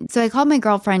 But so I called my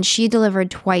girlfriend. She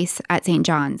delivered twice at St.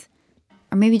 John's.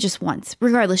 Or maybe just once.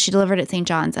 Regardless, she delivered at St.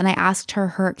 John's. And I asked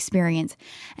her experience.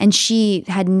 And she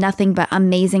had nothing but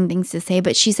amazing things to say.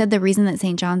 But she said the reason that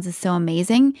St. John's is so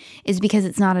amazing is because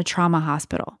it's not a trauma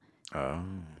hospital. Oh.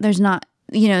 There's not,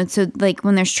 so like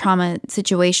when there's trauma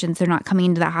situations, they're not coming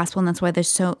into that hospital. And that's why they're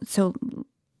so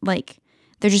like,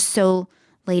 they're just so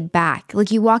laid back.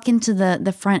 Like you walk into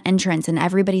the front entrance and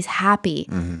everybody's happy.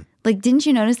 Mm-hmm. Like, didn't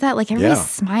you notice that? Like everybody's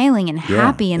smiling and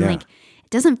happy and like,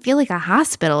 doesn't feel like a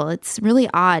hospital. It's really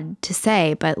odd to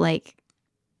say, but like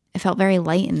it felt very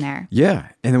light in there. Yeah.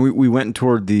 And then we went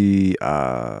toward the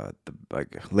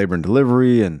like labor and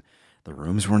delivery, and the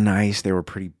rooms were nice. They were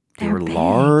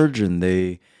large, and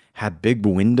they had big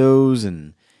windows,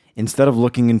 and instead of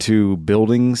looking into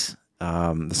buildings,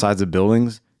 the sides of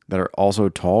buildings that are also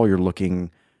tall, you're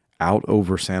looking out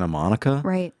over Santa Monica.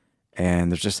 Right. And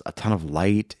there's just a ton of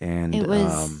light, and it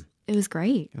was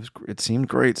great. It seemed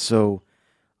great. So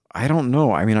I don't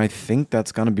know. I mean, I think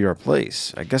that's going to be our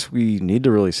place. I guess we need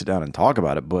to really sit down and talk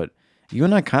about it, but you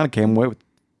and I kind of came away with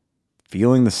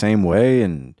feeling the same way,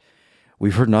 and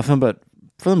we've heard nothing but,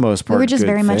 for the most part, we were just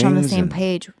very much on the same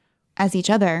page as each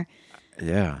other.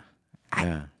 Yeah.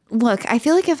 Look, I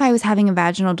feel like if I was having a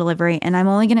vaginal delivery and I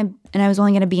was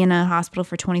only gonna be in a hospital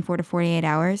for 24 to 48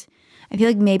 hours, I feel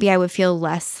like maybe I would feel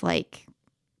less like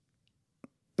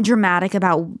dramatic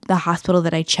about the hospital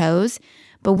that I chose.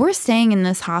 But we're staying in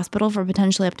this hospital for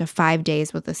potentially up to 5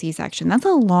 days with a C-section. That's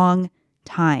a long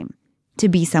time to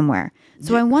be somewhere.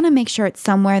 So I want to make sure it's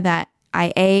somewhere that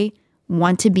I, A,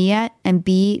 want to be at, and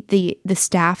B, the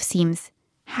staff seems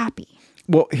happy.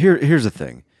 Well, here's the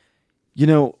thing.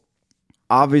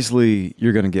 Obviously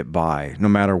you're going to get by no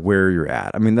matter where you're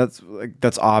at. I mean, that's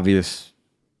obvious.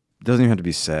 Doesn't even have to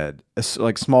be said. It's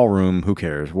like small room, who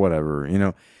cares? Whatever,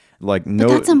 Like no,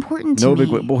 but that's important to me.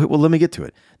 Well, let me get to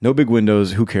it. No big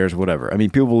windows. Who cares? Whatever. I mean,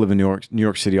 people live in New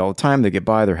York City all the time. They get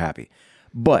by. They're happy.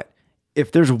 But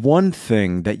if there's one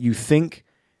thing that you think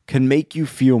can make you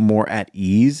feel more at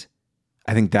ease,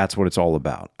 I think that's what it's all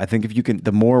about. I think if you can,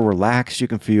 the more relaxed you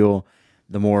can feel,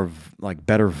 the more like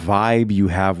better vibe you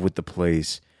have with the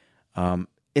place.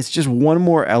 It's just one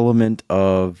more element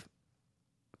of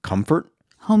comfort.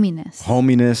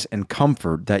 Hominess and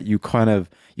comfort that you kind of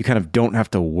don't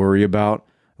have to worry about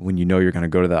when you know you're going to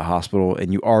go to that hospital,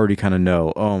 and you already kind of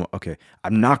know, oh, okay,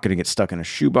 I'm not going to get stuck in a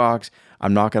shoebox.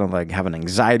 I'm not going to like have an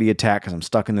anxiety attack because I'm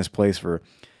stuck in this place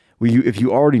if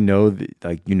you already know that,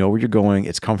 like, you know where you're going,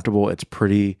 it's comfortable, it's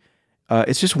pretty.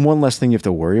 It's just one less thing you have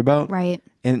to worry about. Right.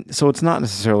 And so it's not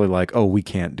necessarily like, oh, we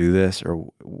can't do this, or,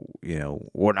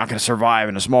 we're not going to survive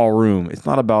in a small room. It's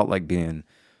not about like being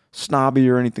snobby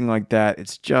or anything like that.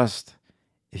 It's just,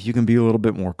 if you can be a little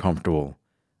bit more comfortable,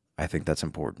 I think that's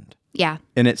important. Yeah.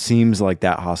 And it seems like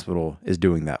that hospital is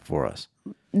doing that for us.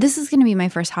 This is going to be my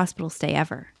first hospital stay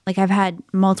ever. Like, I've had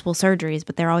multiple surgeries,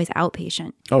 but they're always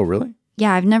outpatient. Oh, really?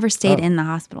 Yeah, I've never stayed in the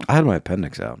hospital. I had my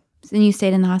appendix out. And you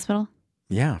stayed in the hospital?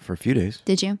 Yeah, for a few days.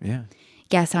 Did you? Yeah.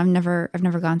 Yeah, so I've never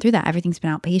gone through that. Everything's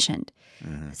been outpatient.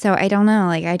 Mm-hmm. So I don't know.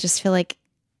 Like, I just feel like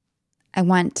I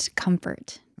want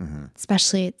comfort. Mm-hmm.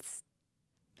 Especially, it's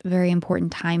a very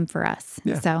important time for us.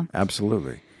 Yeah, so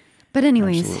absolutely. But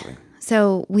anyways,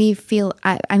 so we feel,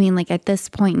 I mean, like at this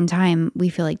point in time, we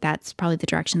feel like that's probably the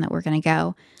direction that we're going to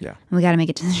go. Yeah. And we got to make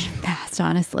a decision fast,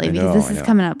 honestly, because this is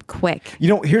coming up quick.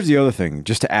 Here's the other thing,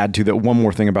 just to add to that, one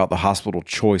more thing about the hospital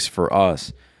choice for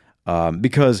us,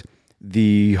 because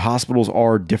the hospitals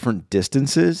are different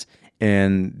distances,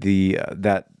 and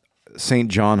that St.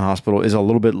 John Hospital is a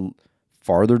little bit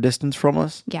farther distance from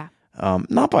us. Yeah.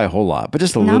 Not by a whole lot, but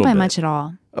just a little bit. Not by much at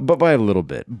all. But by a little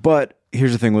bit. But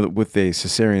here's the thing with a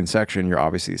cesarean section, you're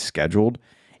obviously scheduled,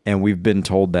 and we've been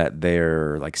told that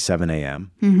they're like 7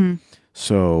 a.m. Mm-hmm.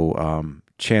 So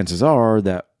chances are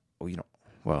that,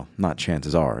 not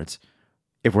chances are, it's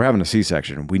if we're having a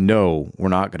C-section, we know we're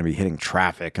not going to be hitting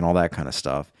traffic and all that kind of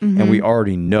stuff. Mm-hmm. And we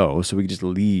already know, so we can just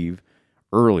leave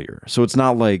earlier. So it's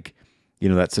not like,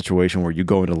 that situation where you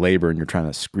go into labor and you're trying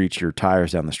to screech your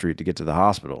tires down the street to get to the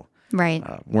hospital. Right.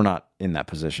 We're not in that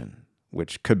position,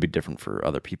 which could be different for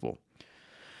other people.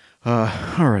 All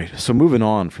right. So moving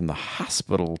on from the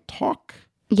hospital talk.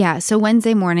 Yeah. So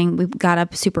Wednesday morning, we got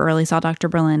up super early, saw Dr.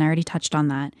 Berlin. I already touched on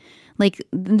that. Like,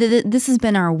 this has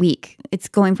been our week. It's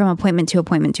going from appointment to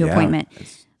appointment to appointment.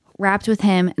 Wrapped with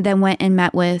him, then went and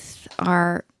met with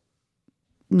our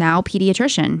now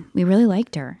pediatrician. We really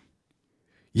liked her.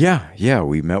 Yeah.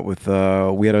 We met with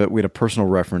we had a personal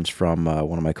reference from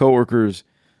one of my coworkers,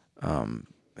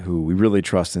 who we really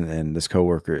trust, and this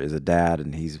coworker is a dad,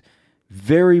 and he's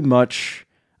very much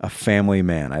a family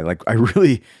man. I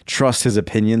really trust his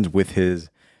opinions with his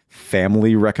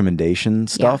family recommendation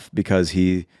stuff because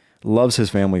he loves his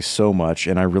family so much,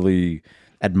 and I really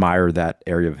admire that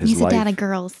area of his life. He's a dad of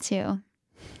girls too.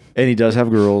 And he does have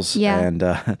girls. Yeah.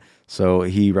 And so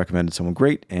he recommended someone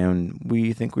great, and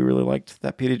we think we really liked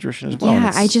that pediatrician as well.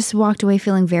 Yeah, I just walked away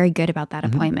feeling very good about that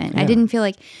appointment. Yeah. I didn't feel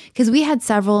like, because we had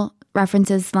several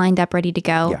references lined up ready to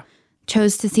go. Yeah.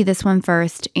 Chose to see this one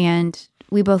first, and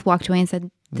we both walked away and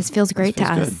said, this feels great to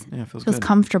us. Good. Yeah, it feels good. good.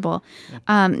 Comfortable.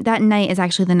 Yeah. That night is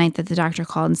actually the night that the doctor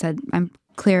called and said, I'm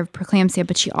clear of preeclampsia,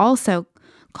 but she also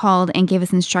called and gave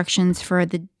us instructions for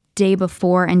the day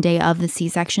before and day of the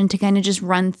C-section to kind of just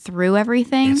run through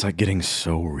everything. It's like getting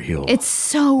so real. It's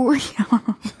so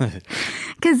real.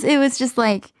 Because it was just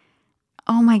like,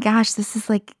 oh my gosh, this is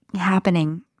like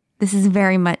happening. This is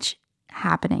very much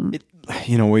happening.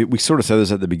 We sort of said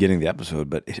this at the beginning of the episode,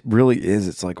 but it really is.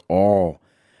 It's like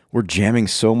we're jamming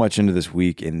so much into this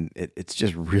week, and it's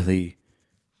just really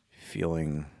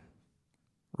feeling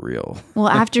real. Well,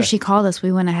 after she called us,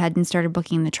 we went ahead and started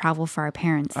booking the travel for our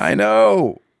parents. I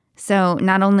know. So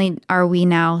not only are we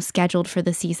now scheduled for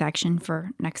the C-section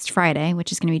for next Friday,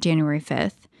 which is going to be January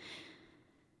 5th,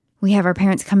 we have our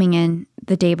parents coming in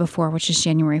the day before, which is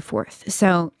January 4th.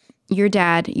 So your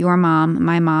dad, your mom,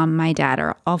 my dad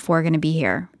are all four going to be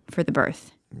here for the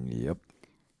birth. Yep.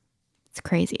 It's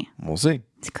crazy. We'll see.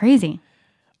 It's crazy.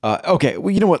 Okay.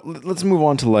 Well, you know what? Let's move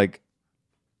on to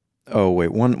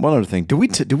one other thing. Do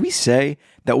we say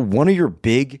that one of your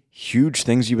big, huge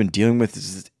things you've been dealing with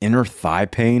is this inner thigh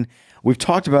pain? We've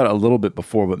talked about it a little bit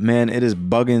before, but man, it is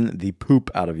bugging the poop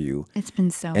out of you. It's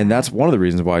been so And bad. that's one of the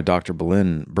reasons why Dr.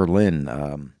 Berlin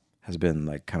has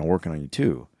been kind of working on you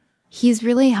too. He's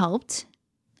really helped.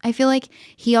 I feel like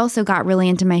he also got really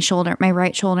into my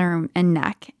right shoulder and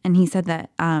neck. And he said that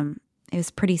it was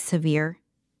pretty severe,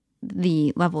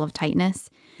 the level of tightness.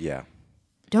 Yeah.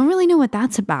 Don't really know what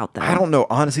that's about, though. I don't know.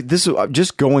 Honestly, this is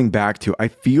just going back to, I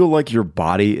feel like your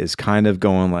body is kind of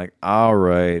going like, all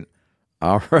right,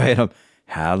 I've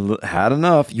had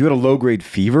enough. You had a low-grade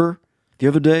fever the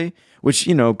other day, which,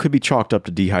 could be chalked up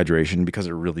to dehydration because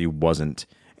it really wasn't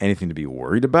anything to be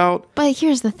worried about. But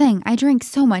here's the thing. I drink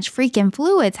so much freaking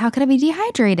fluids. How could I be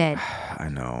dehydrated? I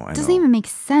know. It doesn't even make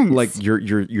sense. Like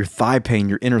your thigh pain,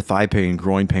 your inner thigh pain,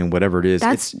 groin pain, whatever it is.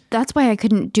 That's why I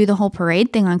couldn't do the whole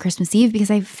parade thing on Christmas Eve, because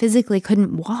I physically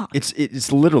couldn't walk.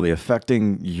 It's literally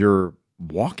affecting your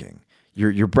walking.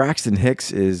 Your Braxton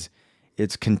Hicks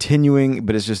it's continuing,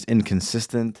 but it's just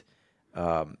inconsistent.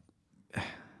 I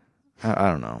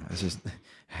don't know. It's just,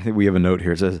 I think we have a note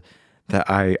here. It says that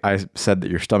I said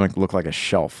that your stomach looked like a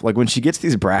shelf. Like when she gets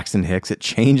these Braxton Hicks, it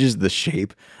changes the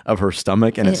shape of her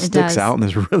stomach and it sticks does. out in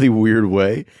this really weird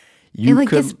way. It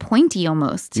gets pointy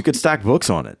almost. You could stack books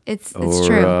on it. It's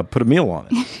true. Put a meal on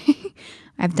it.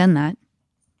 I've done that.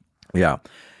 Yeah.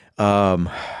 I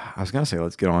was going to say,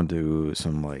 let's get on to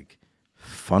some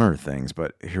funner things,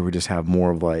 but here we just have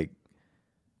more of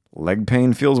leg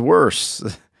pain feels worse.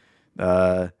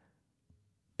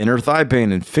 Inner thigh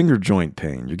pain and finger joint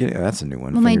pain. That's a new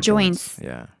one. Well, my joints.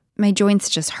 Yeah. My joints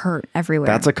just hurt everywhere.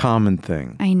 That's a common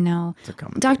thing. I know. It's a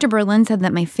common Dr. Berlin said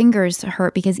that my fingers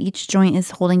hurt because each joint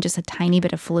is holding just a tiny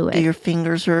bit of fluid. Do your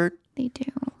fingers hurt? They do.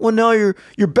 Well, now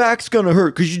your back's gonna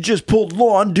hurt because you just pulled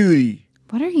lawn duty.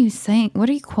 What are you saying? What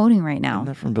are you quoting right now? Isn't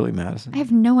that from Billy Madison? I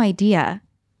have no idea.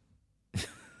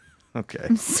 Okay.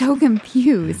 I'm so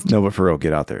confused. No, but for real,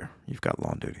 get out there. You've got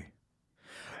lawn duty.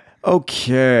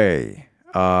 Okay.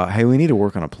 Hey, we need to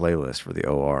work on a playlist for the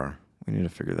OR. We need to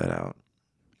figure that out.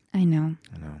 I know.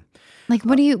 Like,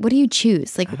 what do you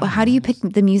choose? Like, how do you pick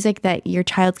the music that your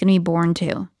child's going to be born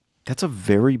to? That's a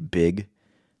very big,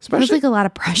 There's like a lot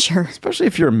of pressure. Especially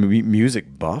if you're a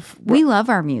music buff. We love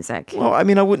our music. Well, I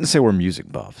mean, I wouldn't say we're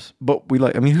music buffs, but we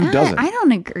like, who doesn't? I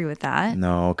don't agree with that.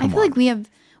 No, come on. I feel like we have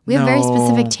very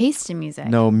specific taste in music.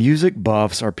 No, music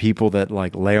buffs are people that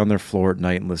lay on their floor at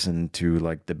night and listen to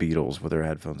the Beatles with their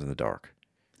headphones in the dark.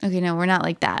 Okay, no, we're not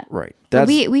like that. Right. But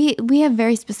we have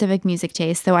very specific music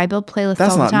taste, so I build playlists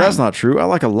all the time. That's not true. I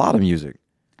like a lot of music.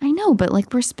 I know, but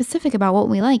we're specific about what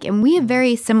we like, and we have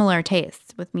very similar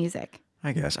tastes with music.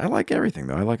 I guess. I like everything,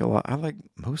 though. I like a lot. I like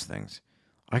most things.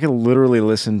 I can literally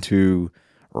listen to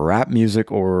rap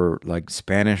music or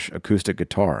Spanish acoustic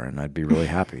guitar, and I'd be really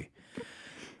happy.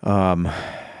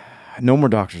 No more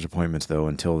doctor's appointments though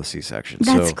until the C-section.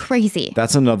 That's crazy.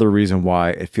 That's another reason why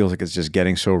it feels like it's just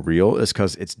getting so real is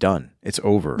because it's done. It's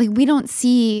over. Like we don't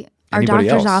see our Anybody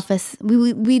doctor's else. office.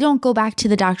 We don't go back to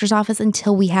the doctor's office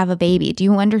until we have a baby. Do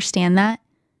you understand that?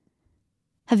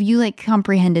 Have you like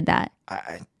comprehended that?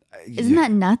 Isn't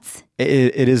that nuts?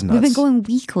 It is nuts. We've been going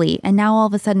weekly, and now all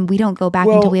of a sudden we don't go back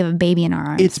until we have a baby in our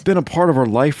arms. It's been a part of our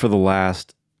life for the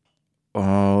last,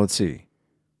 let's see,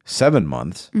 7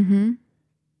 months. Mm-hmm.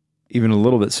 Even a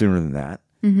little bit sooner than that.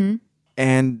 Mm-hmm.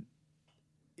 And,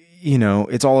 you know,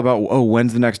 it's all about,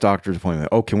 when's the next doctor's appointment?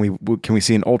 Oh, can we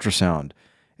see an ultrasound?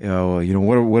 You know,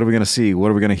 what are we going to see?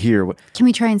 What are we going to hear? Can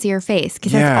we try and see her face?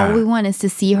 Because that's all we want is to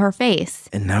see her face.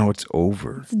 And now it's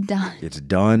over. It's done. It's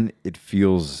done. It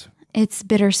feels... It's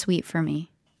bittersweet for me.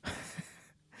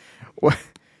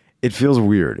 It feels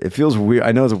weird. It feels weird.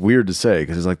 I know it's weird to say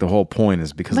because it's like the whole point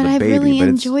is because of the baby. But I've really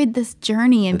enjoyed this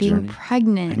journey and being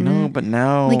pregnant. I know, but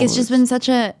now... Like, it's just been such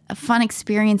a fun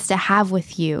experience to have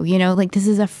with you. You know, like this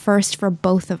is a first for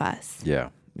both of us. Yeah,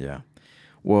 yeah.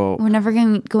 Well... We're never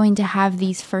going to have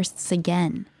these firsts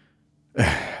again.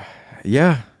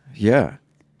 Yeah, yeah.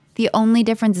 The only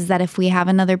difference is that if we have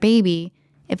another baby,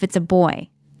 if it's a boy,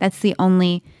 that's the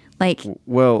only, like...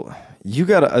 Well... You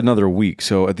got another week.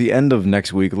 So at the end of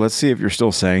next week, let's see if you're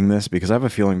still saying this because I have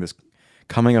a feeling this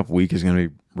coming up week is going to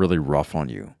be really rough on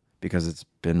you because it's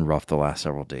been rough the last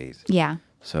several days. Yeah.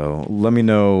 So let me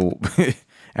know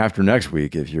after next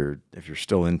week if you're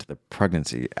still into the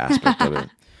pregnancy aspect of it.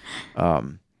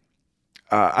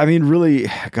 I mean, really,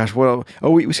 gosh,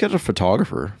 we scheduled a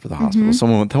photographer for the hospital.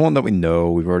 Someone that we know.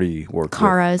 We've already worked with.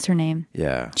 Cara is her name.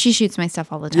 Yeah. She shoots my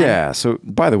stuff all the time. Yeah. So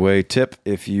by the way, tip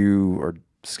if you are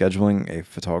scheduling a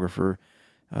photographer,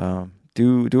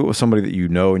 do it with somebody that you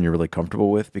know and you're really comfortable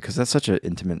with because that's such an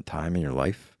intimate time in your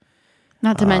life.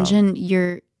 Not to mention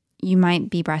you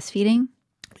might be breastfeeding.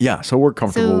 Yeah, so we're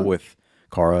comfortable with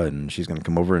Cara and she's going to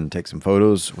come over and take some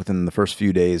photos within the first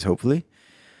few days, hopefully.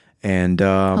 And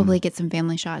hopefully get some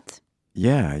family shots.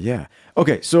 Yeah, yeah.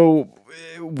 Okay, so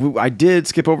I did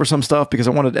skip over some stuff because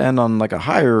I wanted to end on like a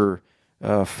higher,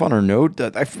 funner note.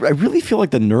 I really feel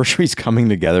like the nursery's coming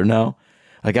together now.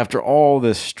 Like after all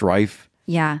this strife,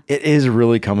 yeah, it is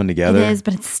really coming together. It is,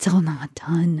 but it's still not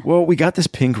done. Well, we got this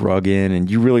pink rug in, and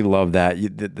you really love that.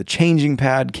 The changing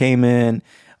pad came in.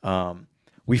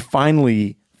 We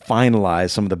finally finalized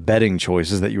some of the bedding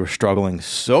choices that you were struggling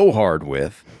so hard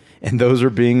with, and those are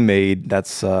being made.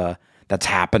 That's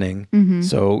happening. Mm-hmm.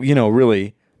 So you know,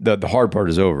 really, the hard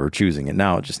part is over. Choosing it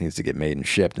now, it just needs to get made and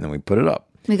shipped, and then we put it up.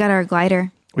 We got our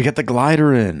glider. We got the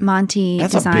glider in. Monty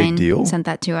That's Design a big deal. Sent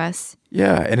that to us.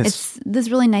 Yeah, and it's this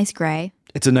really nice gray.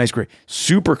 It's a nice gray,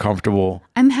 super comfortable.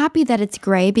 I'm happy that it's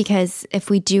gray because if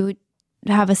we do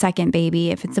have a second baby,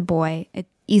 if it's a boy, it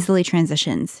easily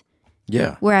transitions.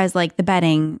 Yeah. Whereas like the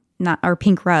bedding, or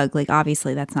pink rug, like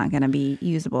obviously that's not going to be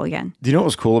usable again. Do you know what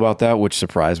was cool about that? Which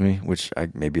surprised me, which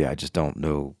maybe I just don't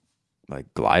know, like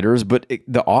gliders, but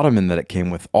the ottoman that it came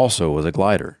with also was a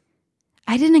glider.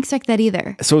 I didn't expect that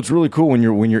either. So it's really cool when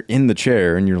you're in the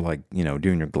chair and you're like, you know,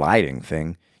 doing your gliding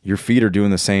thing. Your feet are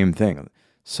doing the same thing.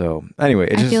 So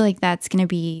anyway, I feel like that's going to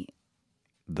be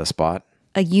the spot.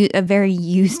 A very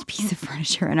used piece of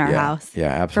furniture in our house. Yeah,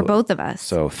 absolutely. For both of us.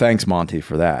 So thanks, Monty,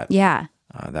 for that. Yeah.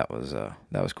 That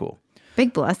was cool.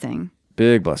 Big blessing.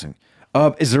 Big blessing.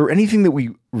 Is there anything that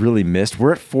we really missed?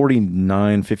 We're at 50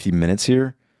 minutes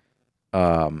here.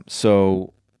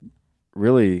 So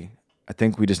really, I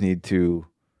think we just need to,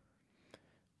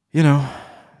 you know,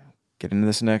 get into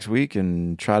this next week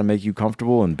and try to make you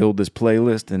comfortable and build this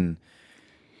playlist and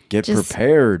get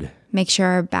prepared. Make sure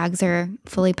our bags are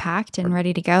fully packed and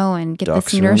ready to go and get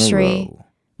Ducks this nursery.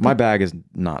 My bag is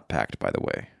not packed, by the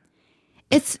way.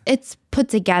 It's put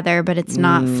together, but it's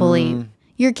not fully.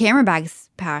 Your camera bag's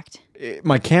packed.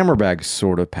 My camera bag's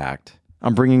sort of packed.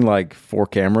 I'm bringing like 4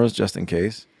 cameras just in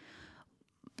case.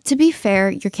 To be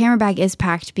fair, your camera bag is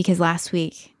packed because last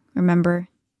week, remember,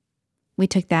 we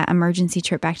took that emergency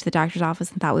trip back to the doctor's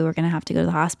office and thought we were going to have to go to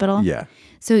the hospital. Yeah.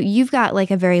 So you've got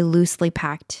like a very loosely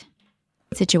packed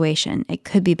situation. It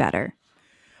could be better.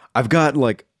 I've got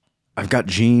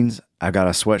jeans. I've got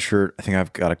a sweatshirt. I think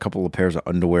I've got a couple of pairs of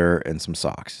underwear and some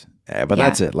socks. But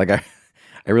that's it. Like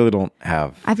I really don't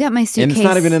have. I've got my suitcase. And it's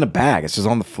not even in a bag. It's just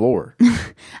on the floor.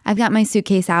 I've got my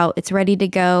suitcase out. It's ready to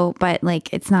go, but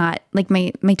like it's not like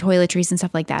my toiletries and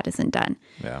stuff like that isn't done.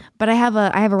 Yeah. But I have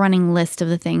a running list of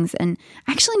the things, and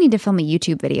I actually need to film a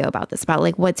YouTube video about this, about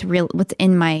like what's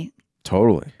in my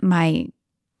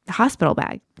hospital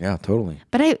bag. Yeah, totally.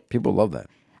 But people love that.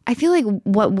 I feel like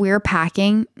what we're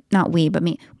packing, not we, but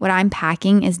me, what I'm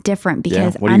packing is different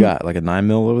because What do you got? Like a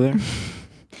 9mm over there?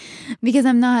 because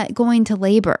I'm not going to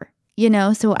labor,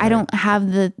 so I don't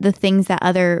have the things that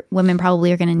other women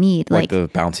probably are going to need. Like the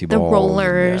bouncy balls. The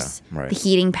rollers, the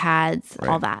heating pads,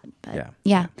 all that. But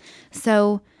yeah.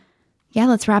 So,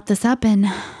 let's wrap this up and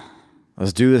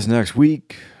let's do this next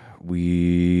week.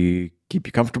 We keep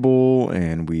you comfortable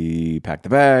and we pack the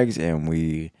bags and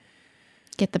we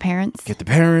get the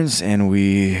parents and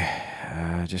we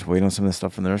just wait on some of the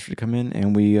stuff from the nursery to come in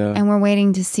and we're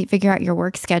waiting to figure out your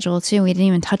work schedule too. We didn't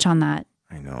even touch on that.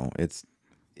 I know it's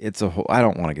a whole, I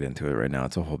don't want to get into it right now.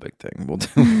 It's a whole big thing. We'll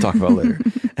talk about later.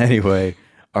 Anyway.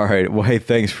 All right. Well, hey,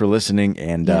 thanks for listening.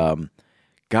 And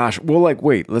gosh,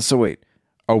 wait.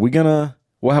 Are we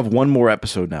we'll have one more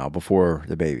episode now before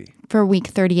the baby. For week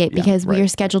 38 because we are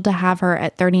scheduled to have her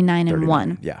at 39 and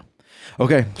 1. Yeah.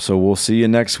 Okay. So we'll see you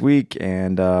next week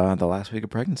and the last week of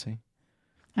pregnancy.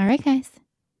 All right, guys.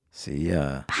 See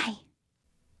ya. Bye.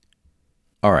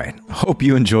 All right. Hope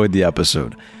you enjoyed the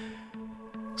episode.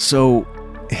 So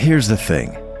here's the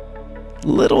thing.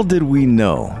 Little did we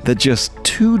know that just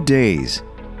 2 days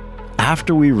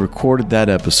after we recorded that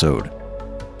episode,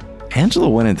 Angela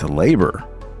went into labor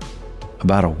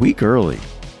about a week early.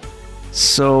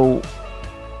 So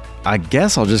I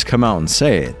guess I'll just come out and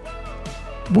say it.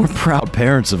 We're proud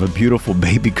parents of a beautiful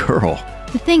baby girl.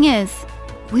 The thing is,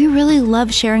 we really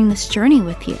love sharing this journey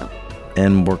with you.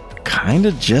 And we're kind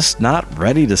of just not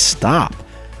ready to stop.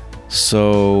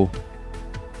 So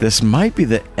this might be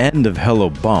the end of Hello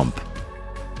Bump,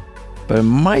 but it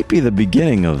might be the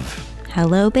beginning of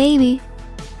Hello Baby.